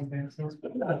 Yeah.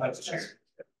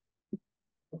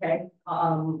 Okay,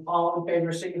 all in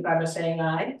favor, signify by saying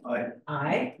aye. Aye.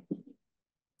 Aye.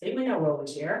 See, we know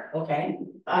Roland's here, okay.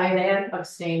 I am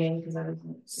abstaining because I was.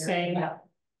 Same. Yeah.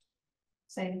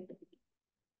 Same.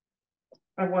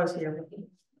 I was here.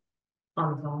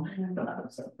 On the phone.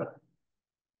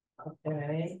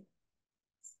 Okay.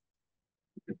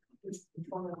 Which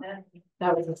one was that?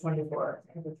 That was the 24.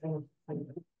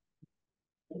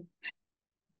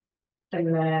 And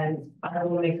then I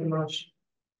will make a motion.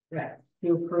 Right.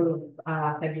 To approve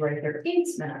February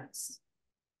 13th minutes.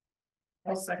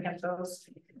 I'll second those.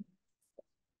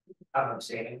 I'm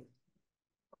abstaining.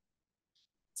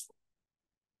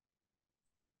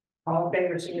 All in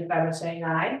favor, signify by saying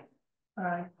aye.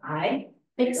 Aye.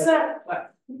 Except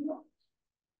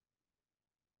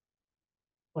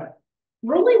What?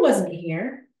 Rolly wasn't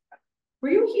here. Were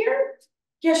you here?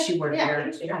 Yes, you were Yeah, here. he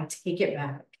was I take it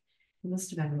back. You must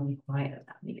have been really quiet at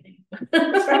that meeting.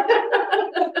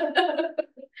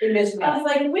 He missed me. I was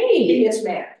like, He wait. missed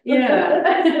me. Yeah.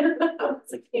 I was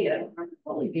like, hey, I don't remember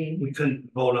Rolly being. We couldn't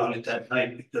vote on it that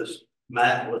night because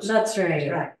Matt was, That's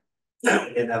right. Right.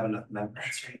 we didn't have enough members.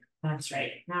 That's right. That's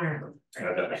right. Now I remember. I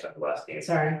got that second last game.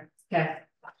 Sorry. Okay.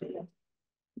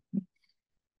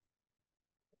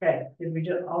 Okay, did we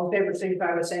do, all in favor,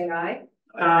 signify by saying aye?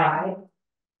 Aye.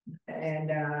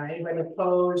 And anybody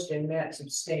opposed and Matt's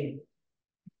abstaining.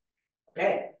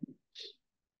 Okay.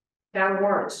 Town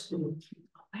warrants.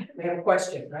 We have a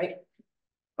question, right?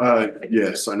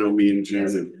 Yes, I know me and Jen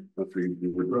and I think we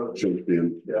would jump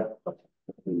in. Yeah.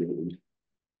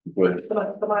 But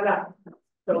Come on up.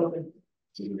 So,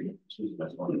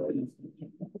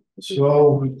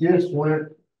 So we just went,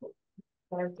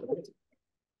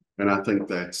 and I think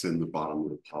that's in the bottom of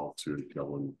the pile too,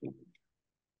 Kellen.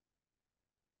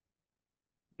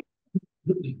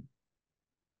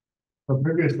 so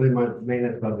previously my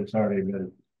maintenance budget's already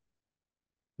been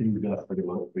used up pretty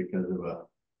much because of a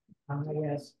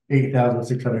yes,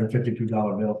 $8,652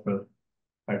 bill for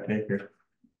our taker.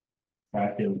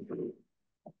 Back in.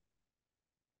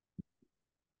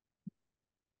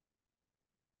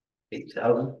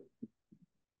 $8,000.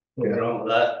 What's Yeah. wrong with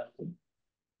that?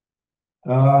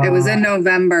 It was in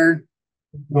November.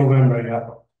 November, yeah.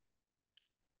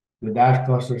 The dash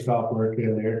cluster stopped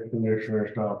working, the air conditioner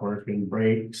stopped working,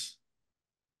 brakes.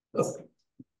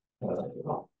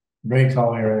 Brakes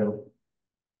all the way around.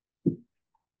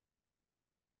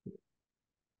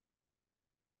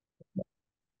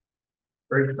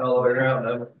 Brakes all the way around,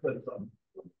 that was good.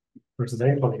 Versus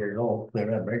they 20 years old,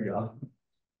 never had a brake job.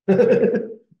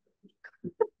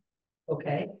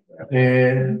 Okay.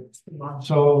 And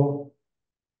so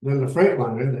then the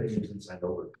Freightliner that you sent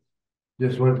over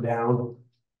just went down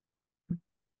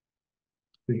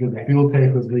because the fuel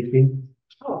tank was leaking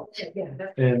Oh, yeah,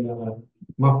 that's and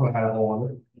muffler had a hole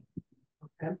in it.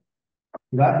 okay.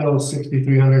 That bill was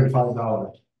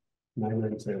 $6,305,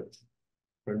 99 cents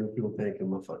for a new fuel tank and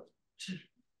muffler.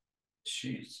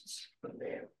 Jesus,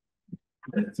 man.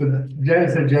 So Jen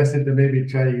suggested to maybe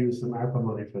try to use some ARPA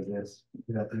money for this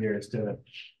that year instead of,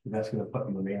 that's gonna put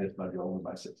in the maintenance budget over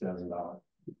by $6,000.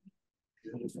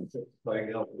 Like,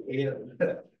 yeah.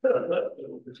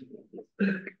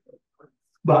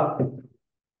 But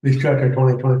these trucks are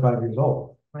 25 years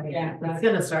old. Yeah, It's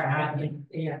gonna start happening.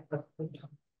 Yeah.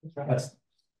 That's,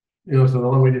 you know, so the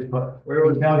only way to put Where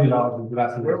was- $1,000 is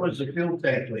less than. Where was the fuel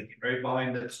tank leaking? Right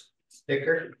behind this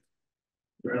sticker?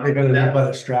 They're gonna be by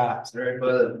the straps. Right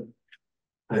by the,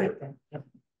 I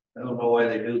don't know why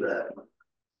they do that.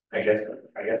 I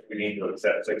guess we need to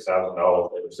accept $6,000 or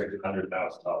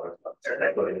 $600,000.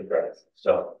 That's what it is.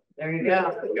 So. There you go.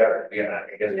 Yeah,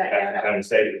 I guess you have to kind of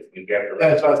say you get.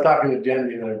 That's what I was talking to Jen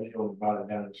the other day when we brought it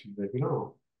down, and she's like,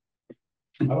 no.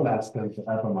 I would ask them to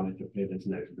have money to pay this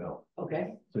next bill,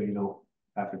 Okay. so you don't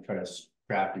have to try to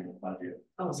scrap your budget.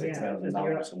 Oh, yeah.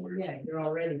 $6,000 somewhere. Yeah, you're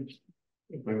already,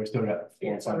 But we still got Yeah,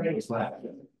 4 or it's 5 already- months left,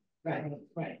 right,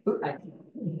 right.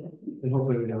 and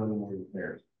hopefully we don't have no more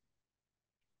repairs.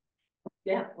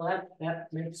 Yeah, well,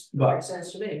 that makes But- perfect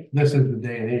sense to me. This is the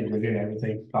day and age, where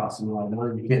everything costs a lot of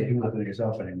money, you can't do nothing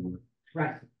yourself anymore.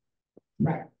 Right.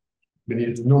 Right. But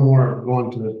it's no more going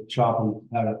to the shop and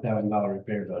having $1,000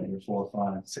 repair done, you're $4,000,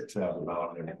 $5,000,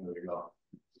 $6,000 everywhere you go.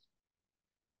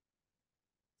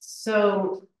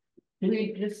 So, do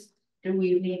we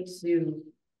need to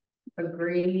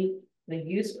agree the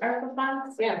use ARPA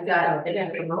funds? Yeah. Is that a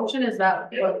promotion, is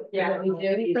that what we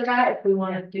do for that, if we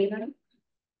wanna do that?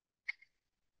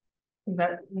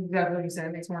 That exactly what you said,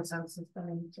 it makes more sense than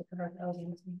spending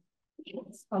 $600,000.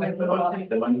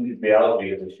 The money needs to be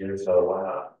allocated this year, so why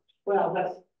not? Well,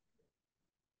 that's.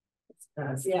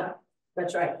 Yeah,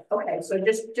 that's right. Okay, so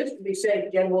just to be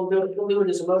safe, Jen, we'll do it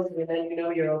as a motion, and then you know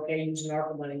you're okay using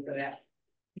ARPA money for that.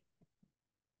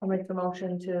 I'll make the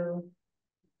motion to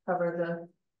cover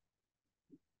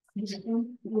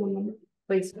the.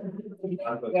 Please.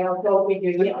 Yeah, well, we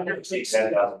do, yeah,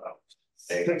 $10,000.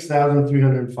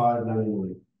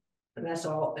 $6,305.91. and that's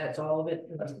all of it.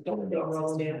 Don't be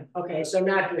rolling in. Okay, so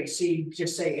not to exceed,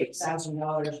 just say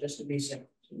 $8,000 just to be safe.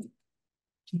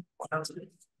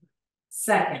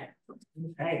 Second.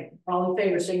 Okay, all in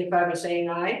favor, signify by saying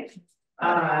aye.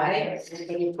 Aye.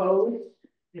 Anybody opposed?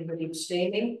 Anybody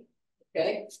abstaining?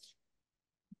 Okay.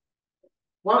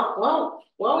 Well,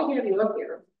 we have you up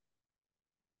here.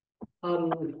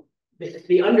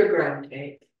 The underground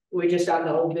tank, we're just on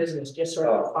the whole business, just sort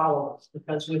of follow us,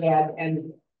 because we had,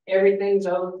 and everything's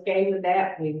okay with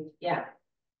that, yeah.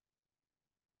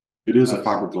 It is a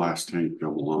fiberglass tank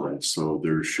double line, so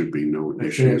there should be no As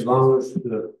issues. long as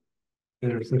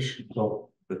there's this, so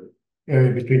the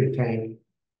area between the tank,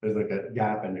 there's like a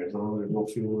gap in there, as long as there's no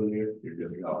fuel in there, you're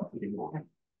good to go.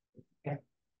 Okay.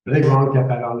 I think Ron kept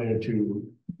that on there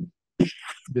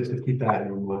just to keep that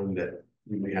in mind that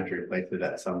we may have to replace it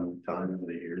at some time in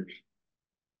the years.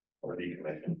 Or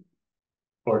decommission.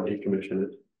 Or decommission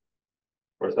it.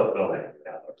 We're still building it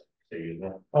now. So you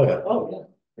know. Oh, yeah. Oh,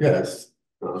 yeah. Yes,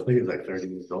 I think it's like 30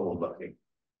 years old, but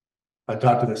I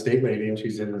talked to the state lady and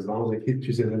she said, as long as they keep,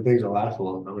 she said, the things will last a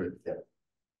long time. Yeah.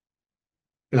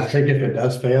 And I think if it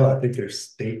does fail, I think there's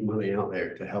state money out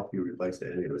there to help you replace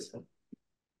it anyway.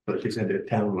 But she said the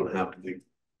town won't have to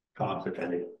cost if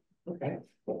any. Okay.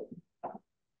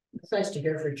 It's nice to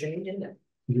hear for a change, isn't it?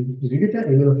 Did you get that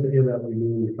email about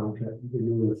renewing the contract,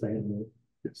 renewing the thing?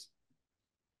 Yes.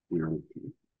 We are.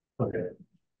 Okay.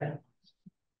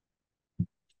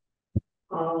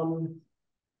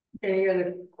 Any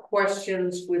other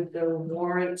questions with the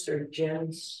warrants or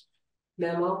Jen's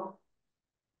memo?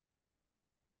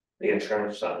 The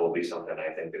insurance stuff will be something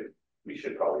I think that we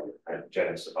should probably,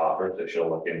 Jen's offer that she'll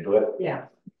look into it. Yeah.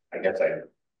 I guess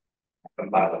I'm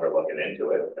fine with her looking into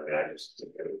it. I mean,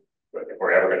 if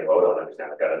we're ever gonna vote on it, we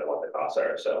kind of gotta know what the costs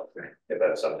are, so if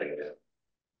that's something that.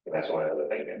 That's one other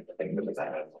thing, I think that the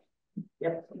time.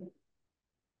 Yep.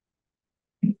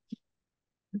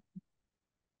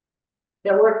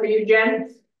 That work for you,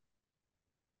 Jen?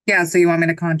 Yeah, so you want me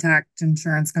to contact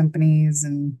insurance companies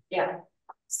and Yeah.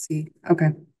 see?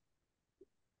 Okay.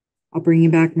 I'll bring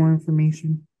you back more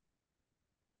information.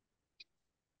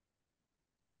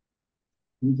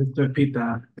 Just to repeat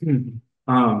that.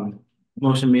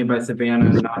 Motion made by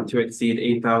Savannah not to exceed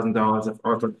 $8,000 of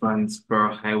ARPA funds for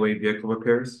highway vehicle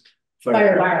repairs.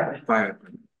 Fire. Fire.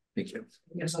 Thank you.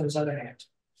 Yes, on his other hand.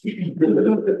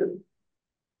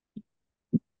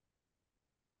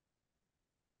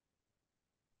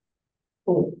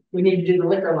 Oh, we need to do the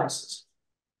liquor license.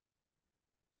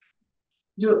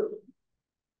 Do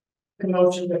The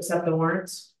motion to accept the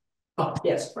warrants. Oh,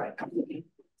 yes, right.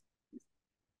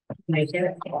 Make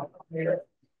it.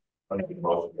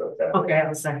 Okay,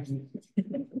 I'll second.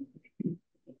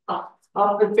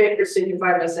 All in favor,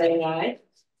 signify by saying aye.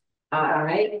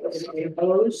 Aye. Any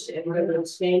opposed, anyone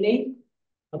abstaining?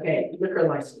 Okay, liquor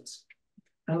license.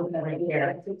 Oh, right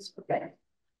here. Okay,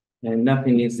 And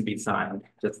nothing needs to be signed,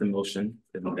 just the motion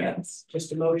in advance.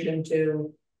 just a motion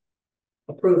to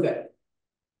approve it.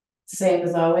 Same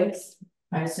as always,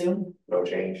 I assume, No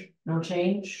change, no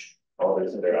change. all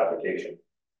this is their application,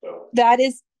 so. That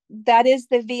is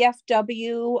the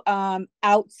VFW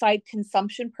outside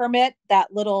consumption permit,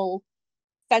 that little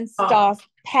fenced off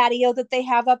patio that they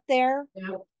have up there.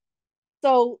 Yeah.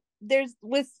 So there's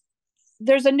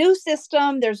a new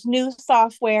system, there's new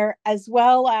software, as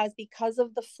well as because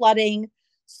of the flooding,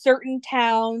 certain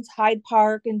towns, Hyde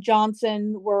Park and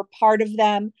Johnson were part of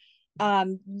them.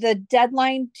 The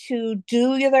deadline to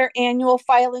do their annual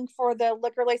filing for the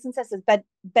liquor licenses has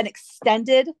been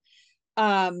extended.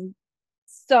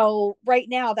 So right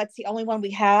now that's the only one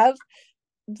we have.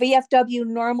 VFW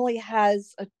normally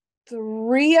has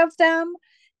 3 of them,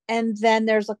 and then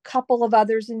there's a couple of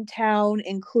others in town,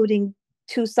 including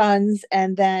Two Sons,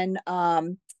 and then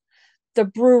the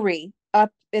brewery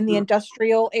up in the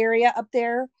industrial area up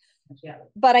there. Yeah.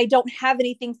 But I don't have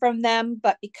anything from them.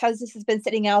 But because this has been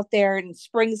sitting out there and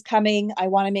spring's coming, I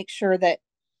want to make sure that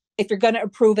if you're going to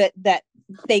approve it, that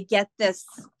they get this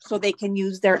so they can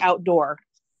use their outdoor.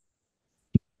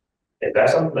 Is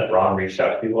that something that Ron reached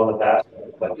out to people in the past?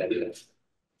 Like,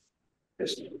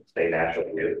 just they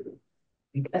naturally do.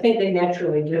 I think they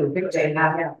naturally do. They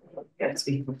have. Yeah,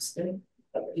 speak posted.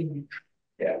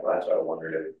 Yeah, well, that's why I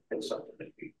wondered if it's something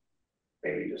that we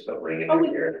maybe just don't bring in Oh,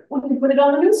 here. We can put it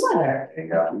on the newsletter.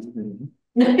 And,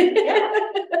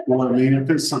 Well, I mean, if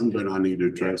it's something that I need to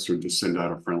address or just send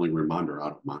out a friendly reminder, I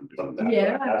don't mind doing that.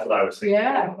 Yeah. That's what I was thinking.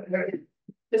 Yeah.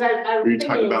 Because I. Are you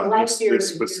talking about this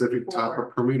specific type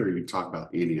of permit, or are you talking about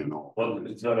any and all? Well,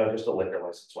 it's no, just a liquor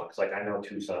license one, cause like I know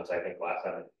Two Sons, I think last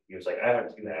time he was like, I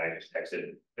haven't seen that, I just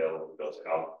texted Bill and Bill's like,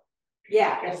 oh.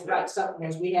 Yeah, that's right, something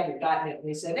as we haven't gotten it, and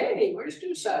they said, hey, where's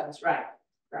Two Sons, right?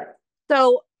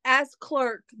 So as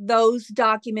clerk, those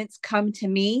documents come to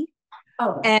me.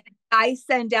 Oh. And I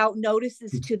send out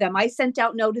notices to them. I sent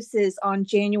out notices on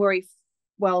January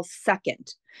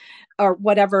 2nd, or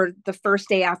whatever the first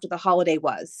day after the holiday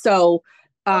was. So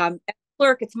as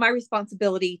clerk, it's my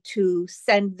responsibility to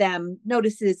send them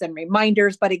notices and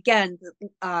reminders. But again,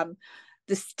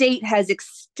 the state has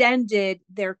extended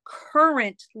their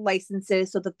current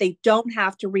licenses so that they don't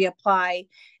have to reapply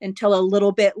until a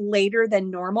little bit later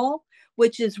than normal,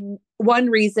 which is one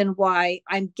reason why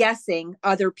I'm guessing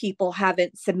other people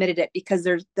haven't submitted it, because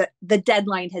there's the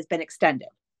deadline has been extended.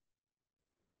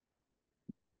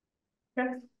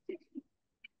 Okay.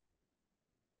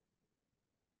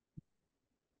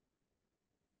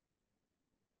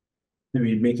 Can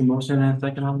we make a motion and a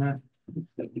second on that?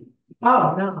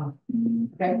 Oh, no.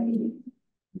 Okay,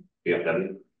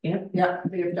 VFW, yeah,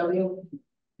 VFW,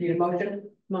 need a motion?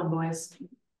 Come on, boys.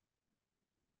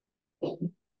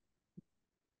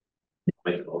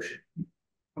 make a motion.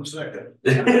 I'm second.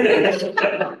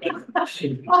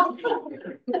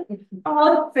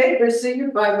 All in favor,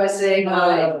 signify by saying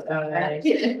aye.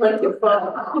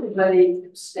 Anybody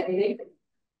abstaining?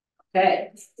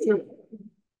 Okay.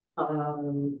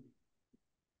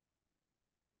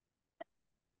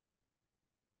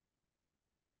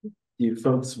 Do you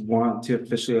folks want to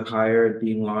officially hire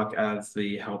Dean Locke as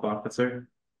the health officer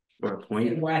or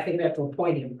appoint? Well, I think we have to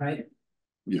appoint him, right?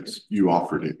 Yes, you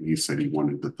offered it, and he said he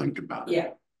wanted to think about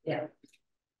it. Yeah.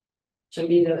 So we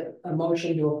need a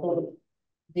motion to appoint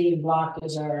Dean Block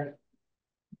as our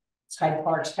Hyde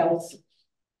Park's health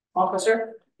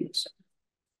officer. Yes,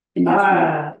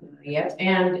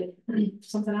 and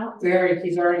something else?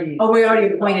 He's already. Oh, we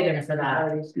already appointed him for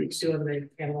that. He's doing the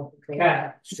animal control. Okay.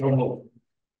 So moved.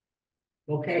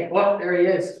 Okay, well, there he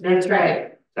is. That's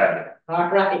right. Second.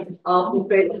 All right, all in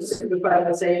favor, signify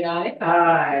by saying aye.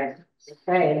 Aye.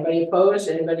 Okay, anybody opposed,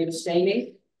 anybody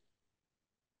abstaining?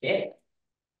 Yeah.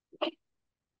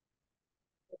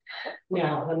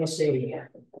 Now, let me see.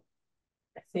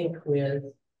 I think we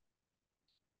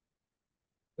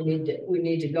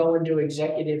need to go into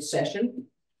executive session.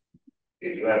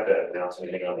 If you have to announce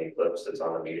anything on the eclipse that's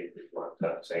on the meeting, if you want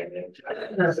to say anything.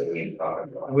 So we need to talk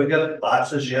about. We got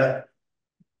glasses yet?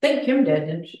 I think Kim did,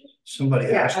 didn't she? Somebody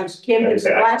Yeah, asked. has Kim, his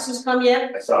glasses come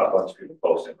yet? I saw a bunch of people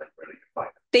posting like where they can find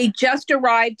it. They just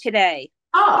arrived today.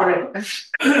 Oh.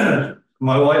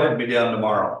 My wife will be down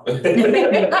tomorrow.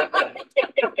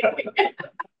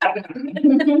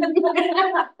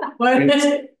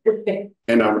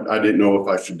 And I didn't know if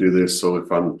I should do this, so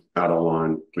if I'm out of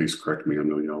line, please correct me, I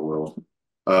know y'all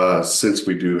will. Since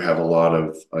we do have a lot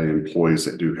of employees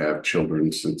that do have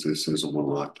children, since this is a one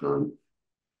lifetime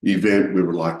event, we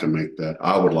would like to make that,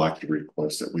 I would like to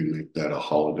request that we make that a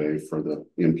holiday for the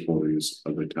employees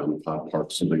of the town of Hyde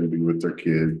Park, so they can be with their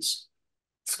kids.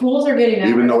 Schools are getting.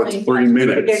 Even though it's 3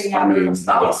 minutes, I mean, I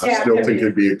still Yeah. think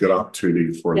it'd be a good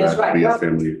opportunity for That's that to be right. a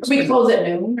family. We close at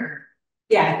noon or?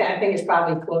 Yeah, I think it's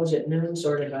probably closed at noon,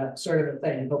 sort of a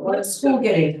thing, but What's school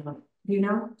getting? Do you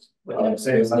know? I'd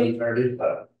say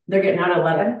 11:30, They're getting out at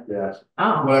 11? yeah,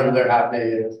 Oh. whatever their half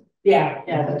day is. yeah,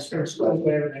 that's for school,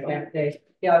 whatever they have day.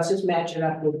 Yeah, let's just match it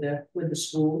up with the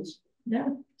schools. Yeah.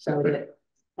 So that,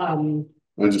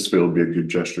 I just feel it'd be a good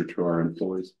gesture to our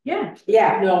employees. Yeah.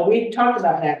 yeah, no, we talked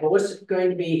about that, but what's going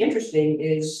to be interesting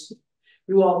is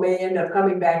you all may end up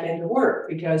coming back into work,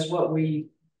 because what we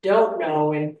don't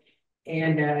know, and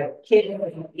Kit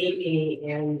and Amy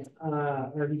and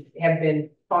have been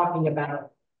talking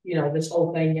about, you know, this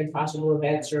whole thing and possible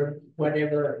events or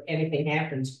whatever, anything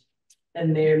happens.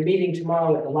 And they're meeting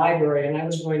tomorrow at the library, and I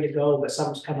was going to go, but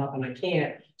something's come up and I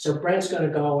can't. So Brent's gonna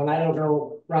go, and I don't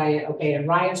know Ryan, okay, and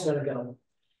Ryan's gonna go.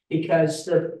 Because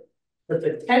the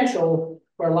potential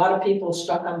for a lot of people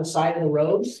stuck on the side of the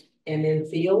roads and in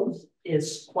fields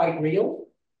is quite real.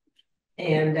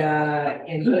 And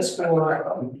just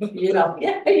for, you know,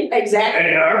 yeah,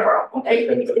 exactly.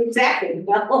 Exactly.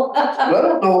 Well, I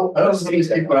don't know, I don't see these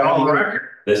people.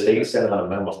 The state sent out a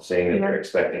memo saying that they're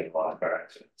expecting a lot of car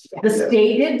accidents. The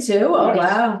state did too? Oh,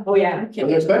 wow. oh, yeah, But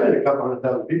they're spending a couple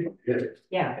 100,000 people to get it,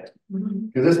 yeah,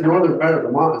 because this northern part of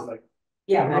Vermont is like,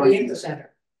 yeah, maybe in the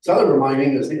center. southern Vermont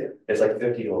is here. It's like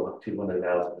 50 to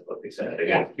 200,000 is what they said. They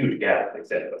got a huge gap, they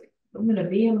said. I'm gonna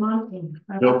be in Montana.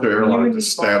 Delta Airlines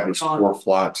established 4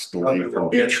 flights to leave from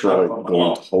Detroit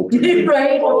going to Houlton.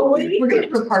 Right, we're gonna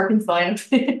put parking signs.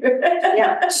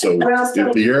 Yeah, So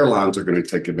if the airlines are gonna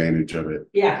take advantage of it,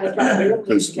 yeah, that's right.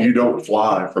 because you don't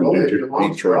fly from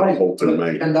Detroit to Houlton,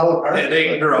 Maine. $10 It parking.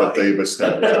 ain't But dry. they've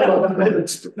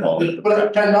established.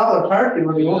 But $10 parking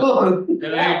when you want.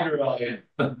 It ain't dry.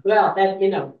 Well, that, you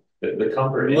know, The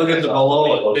comfort. Look at the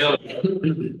below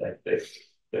it,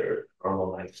 Their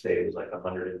normal night stay was like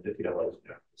 $150,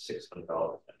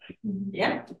 $600.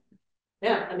 yeah.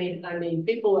 Yeah, I mean,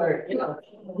 people are, you know,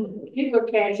 people are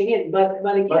cashing in, but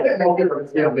again. But they won't get on the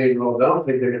scale main road, I don't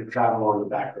think they're gonna travel on the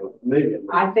back road, maybe.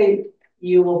 I think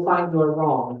you will find you're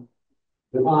wrong.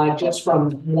 Just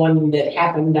from one that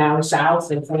happened down south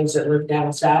and friends that live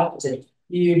down south, and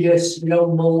you just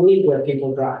don't believe where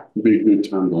people drive. Be a good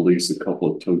time to lease a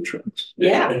couple of tow trucks.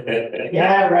 Yeah,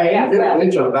 Yeah, right. yeah, Get well, an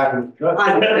inch on the back of the truck.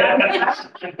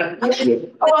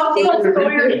 Oh, I'll see what's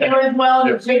going on here as well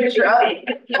and figure it out.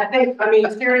 I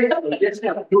mean, seriously, just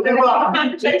think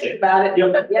about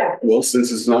it, yeah, Well,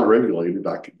 since it's not regulated,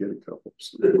 I could get a couple.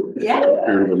 So yeah.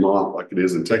 here in Vermont, like it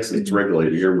is in Texas, it's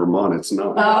regulated. Here in Vermont, it's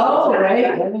not. Oh,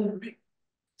 right.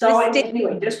 So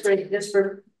anyway, just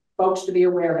for folks to be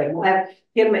aware of it, we'll have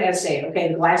him as saying, okay,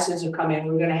 the glasses have come in,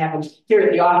 we're gonna have them here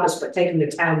at the office, but take them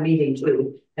to town meeting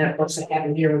too. And of course, they have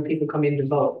them here when people come in to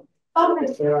vote. Oh,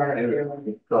 there are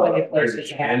plenty of places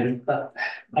to have them, but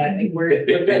I think we're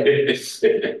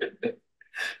good.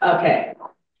 Okay.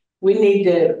 We need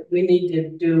to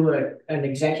do an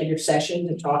executive session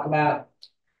to talk about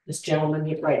this gentleman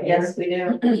here, right? Yes, we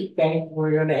do. Okay,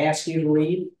 we're gonna ask you to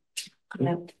leave.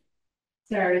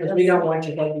 Sorry. Because we don't want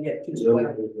your head to get too sweaty.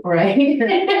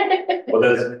 Right. Well,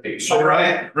 there's. So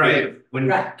right, when,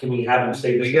 Right. Can we have them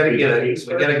say? we gotta get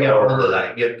hold of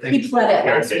that, get He things. pled it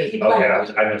last week.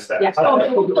 Okay, I missed that. Yeah.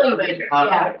 Oh, completely.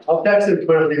 Yeah, I'll text him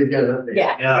quickly to get an update.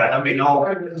 yeah. Yeah, I mean, all,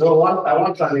 So I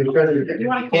want something to try to get. You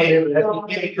want he can't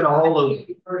get a hold of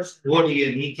Woody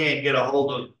and he can't get a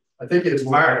hold of I think it's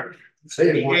Mark.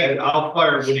 Say He it more. can't, I'll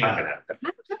fire Woody. I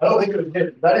don't think it was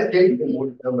hit. That is Gaten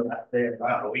would come to that day.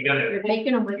 Wow, we gotta, You're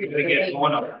making them. we gotta get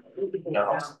one up.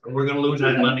 No, we're gonna lose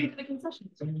that money.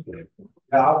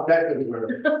 Yeah, I'll text him.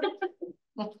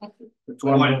 It's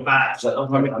going fast. Let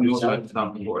me know what's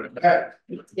on board. Okay.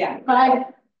 Yeah, bye.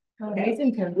 Okay,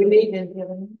 We need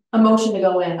a motion to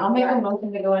go in. I'll make a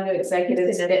motion to go into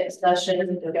executive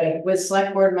session with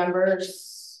select board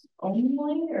members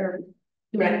only, or?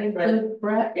 Do we include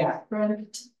Brett? Yeah.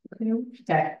 Brett.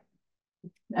 Okay.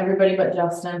 Everybody but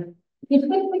Justin.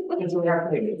 because we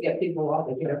have to get people off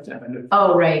of here.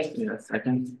 Oh, right. Yeah,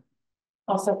 second.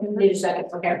 Also, Need a second,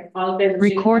 okay. All in favor,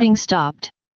 Recording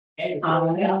stopped.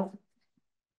 yeah.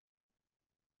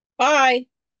 Bye.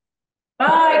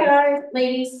 bye, guys,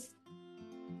 ladies.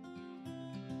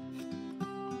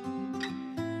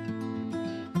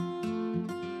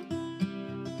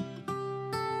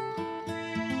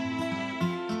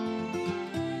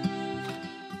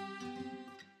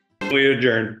 We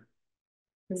adjourn.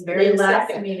 This very last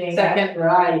Second. meeting. Second,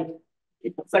 right.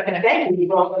 Second, thank you,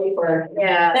 Bonnie, for.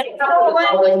 Yeah. Thank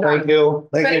you.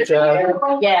 Thank you, Chad.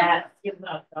 Yeah. You're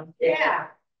welcome. Yeah.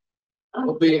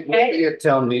 We'll be at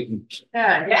town meeting.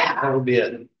 Yeah. That'll be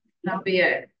it. That'll be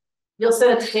it. You'll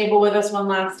sit at the table with us one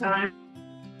last time.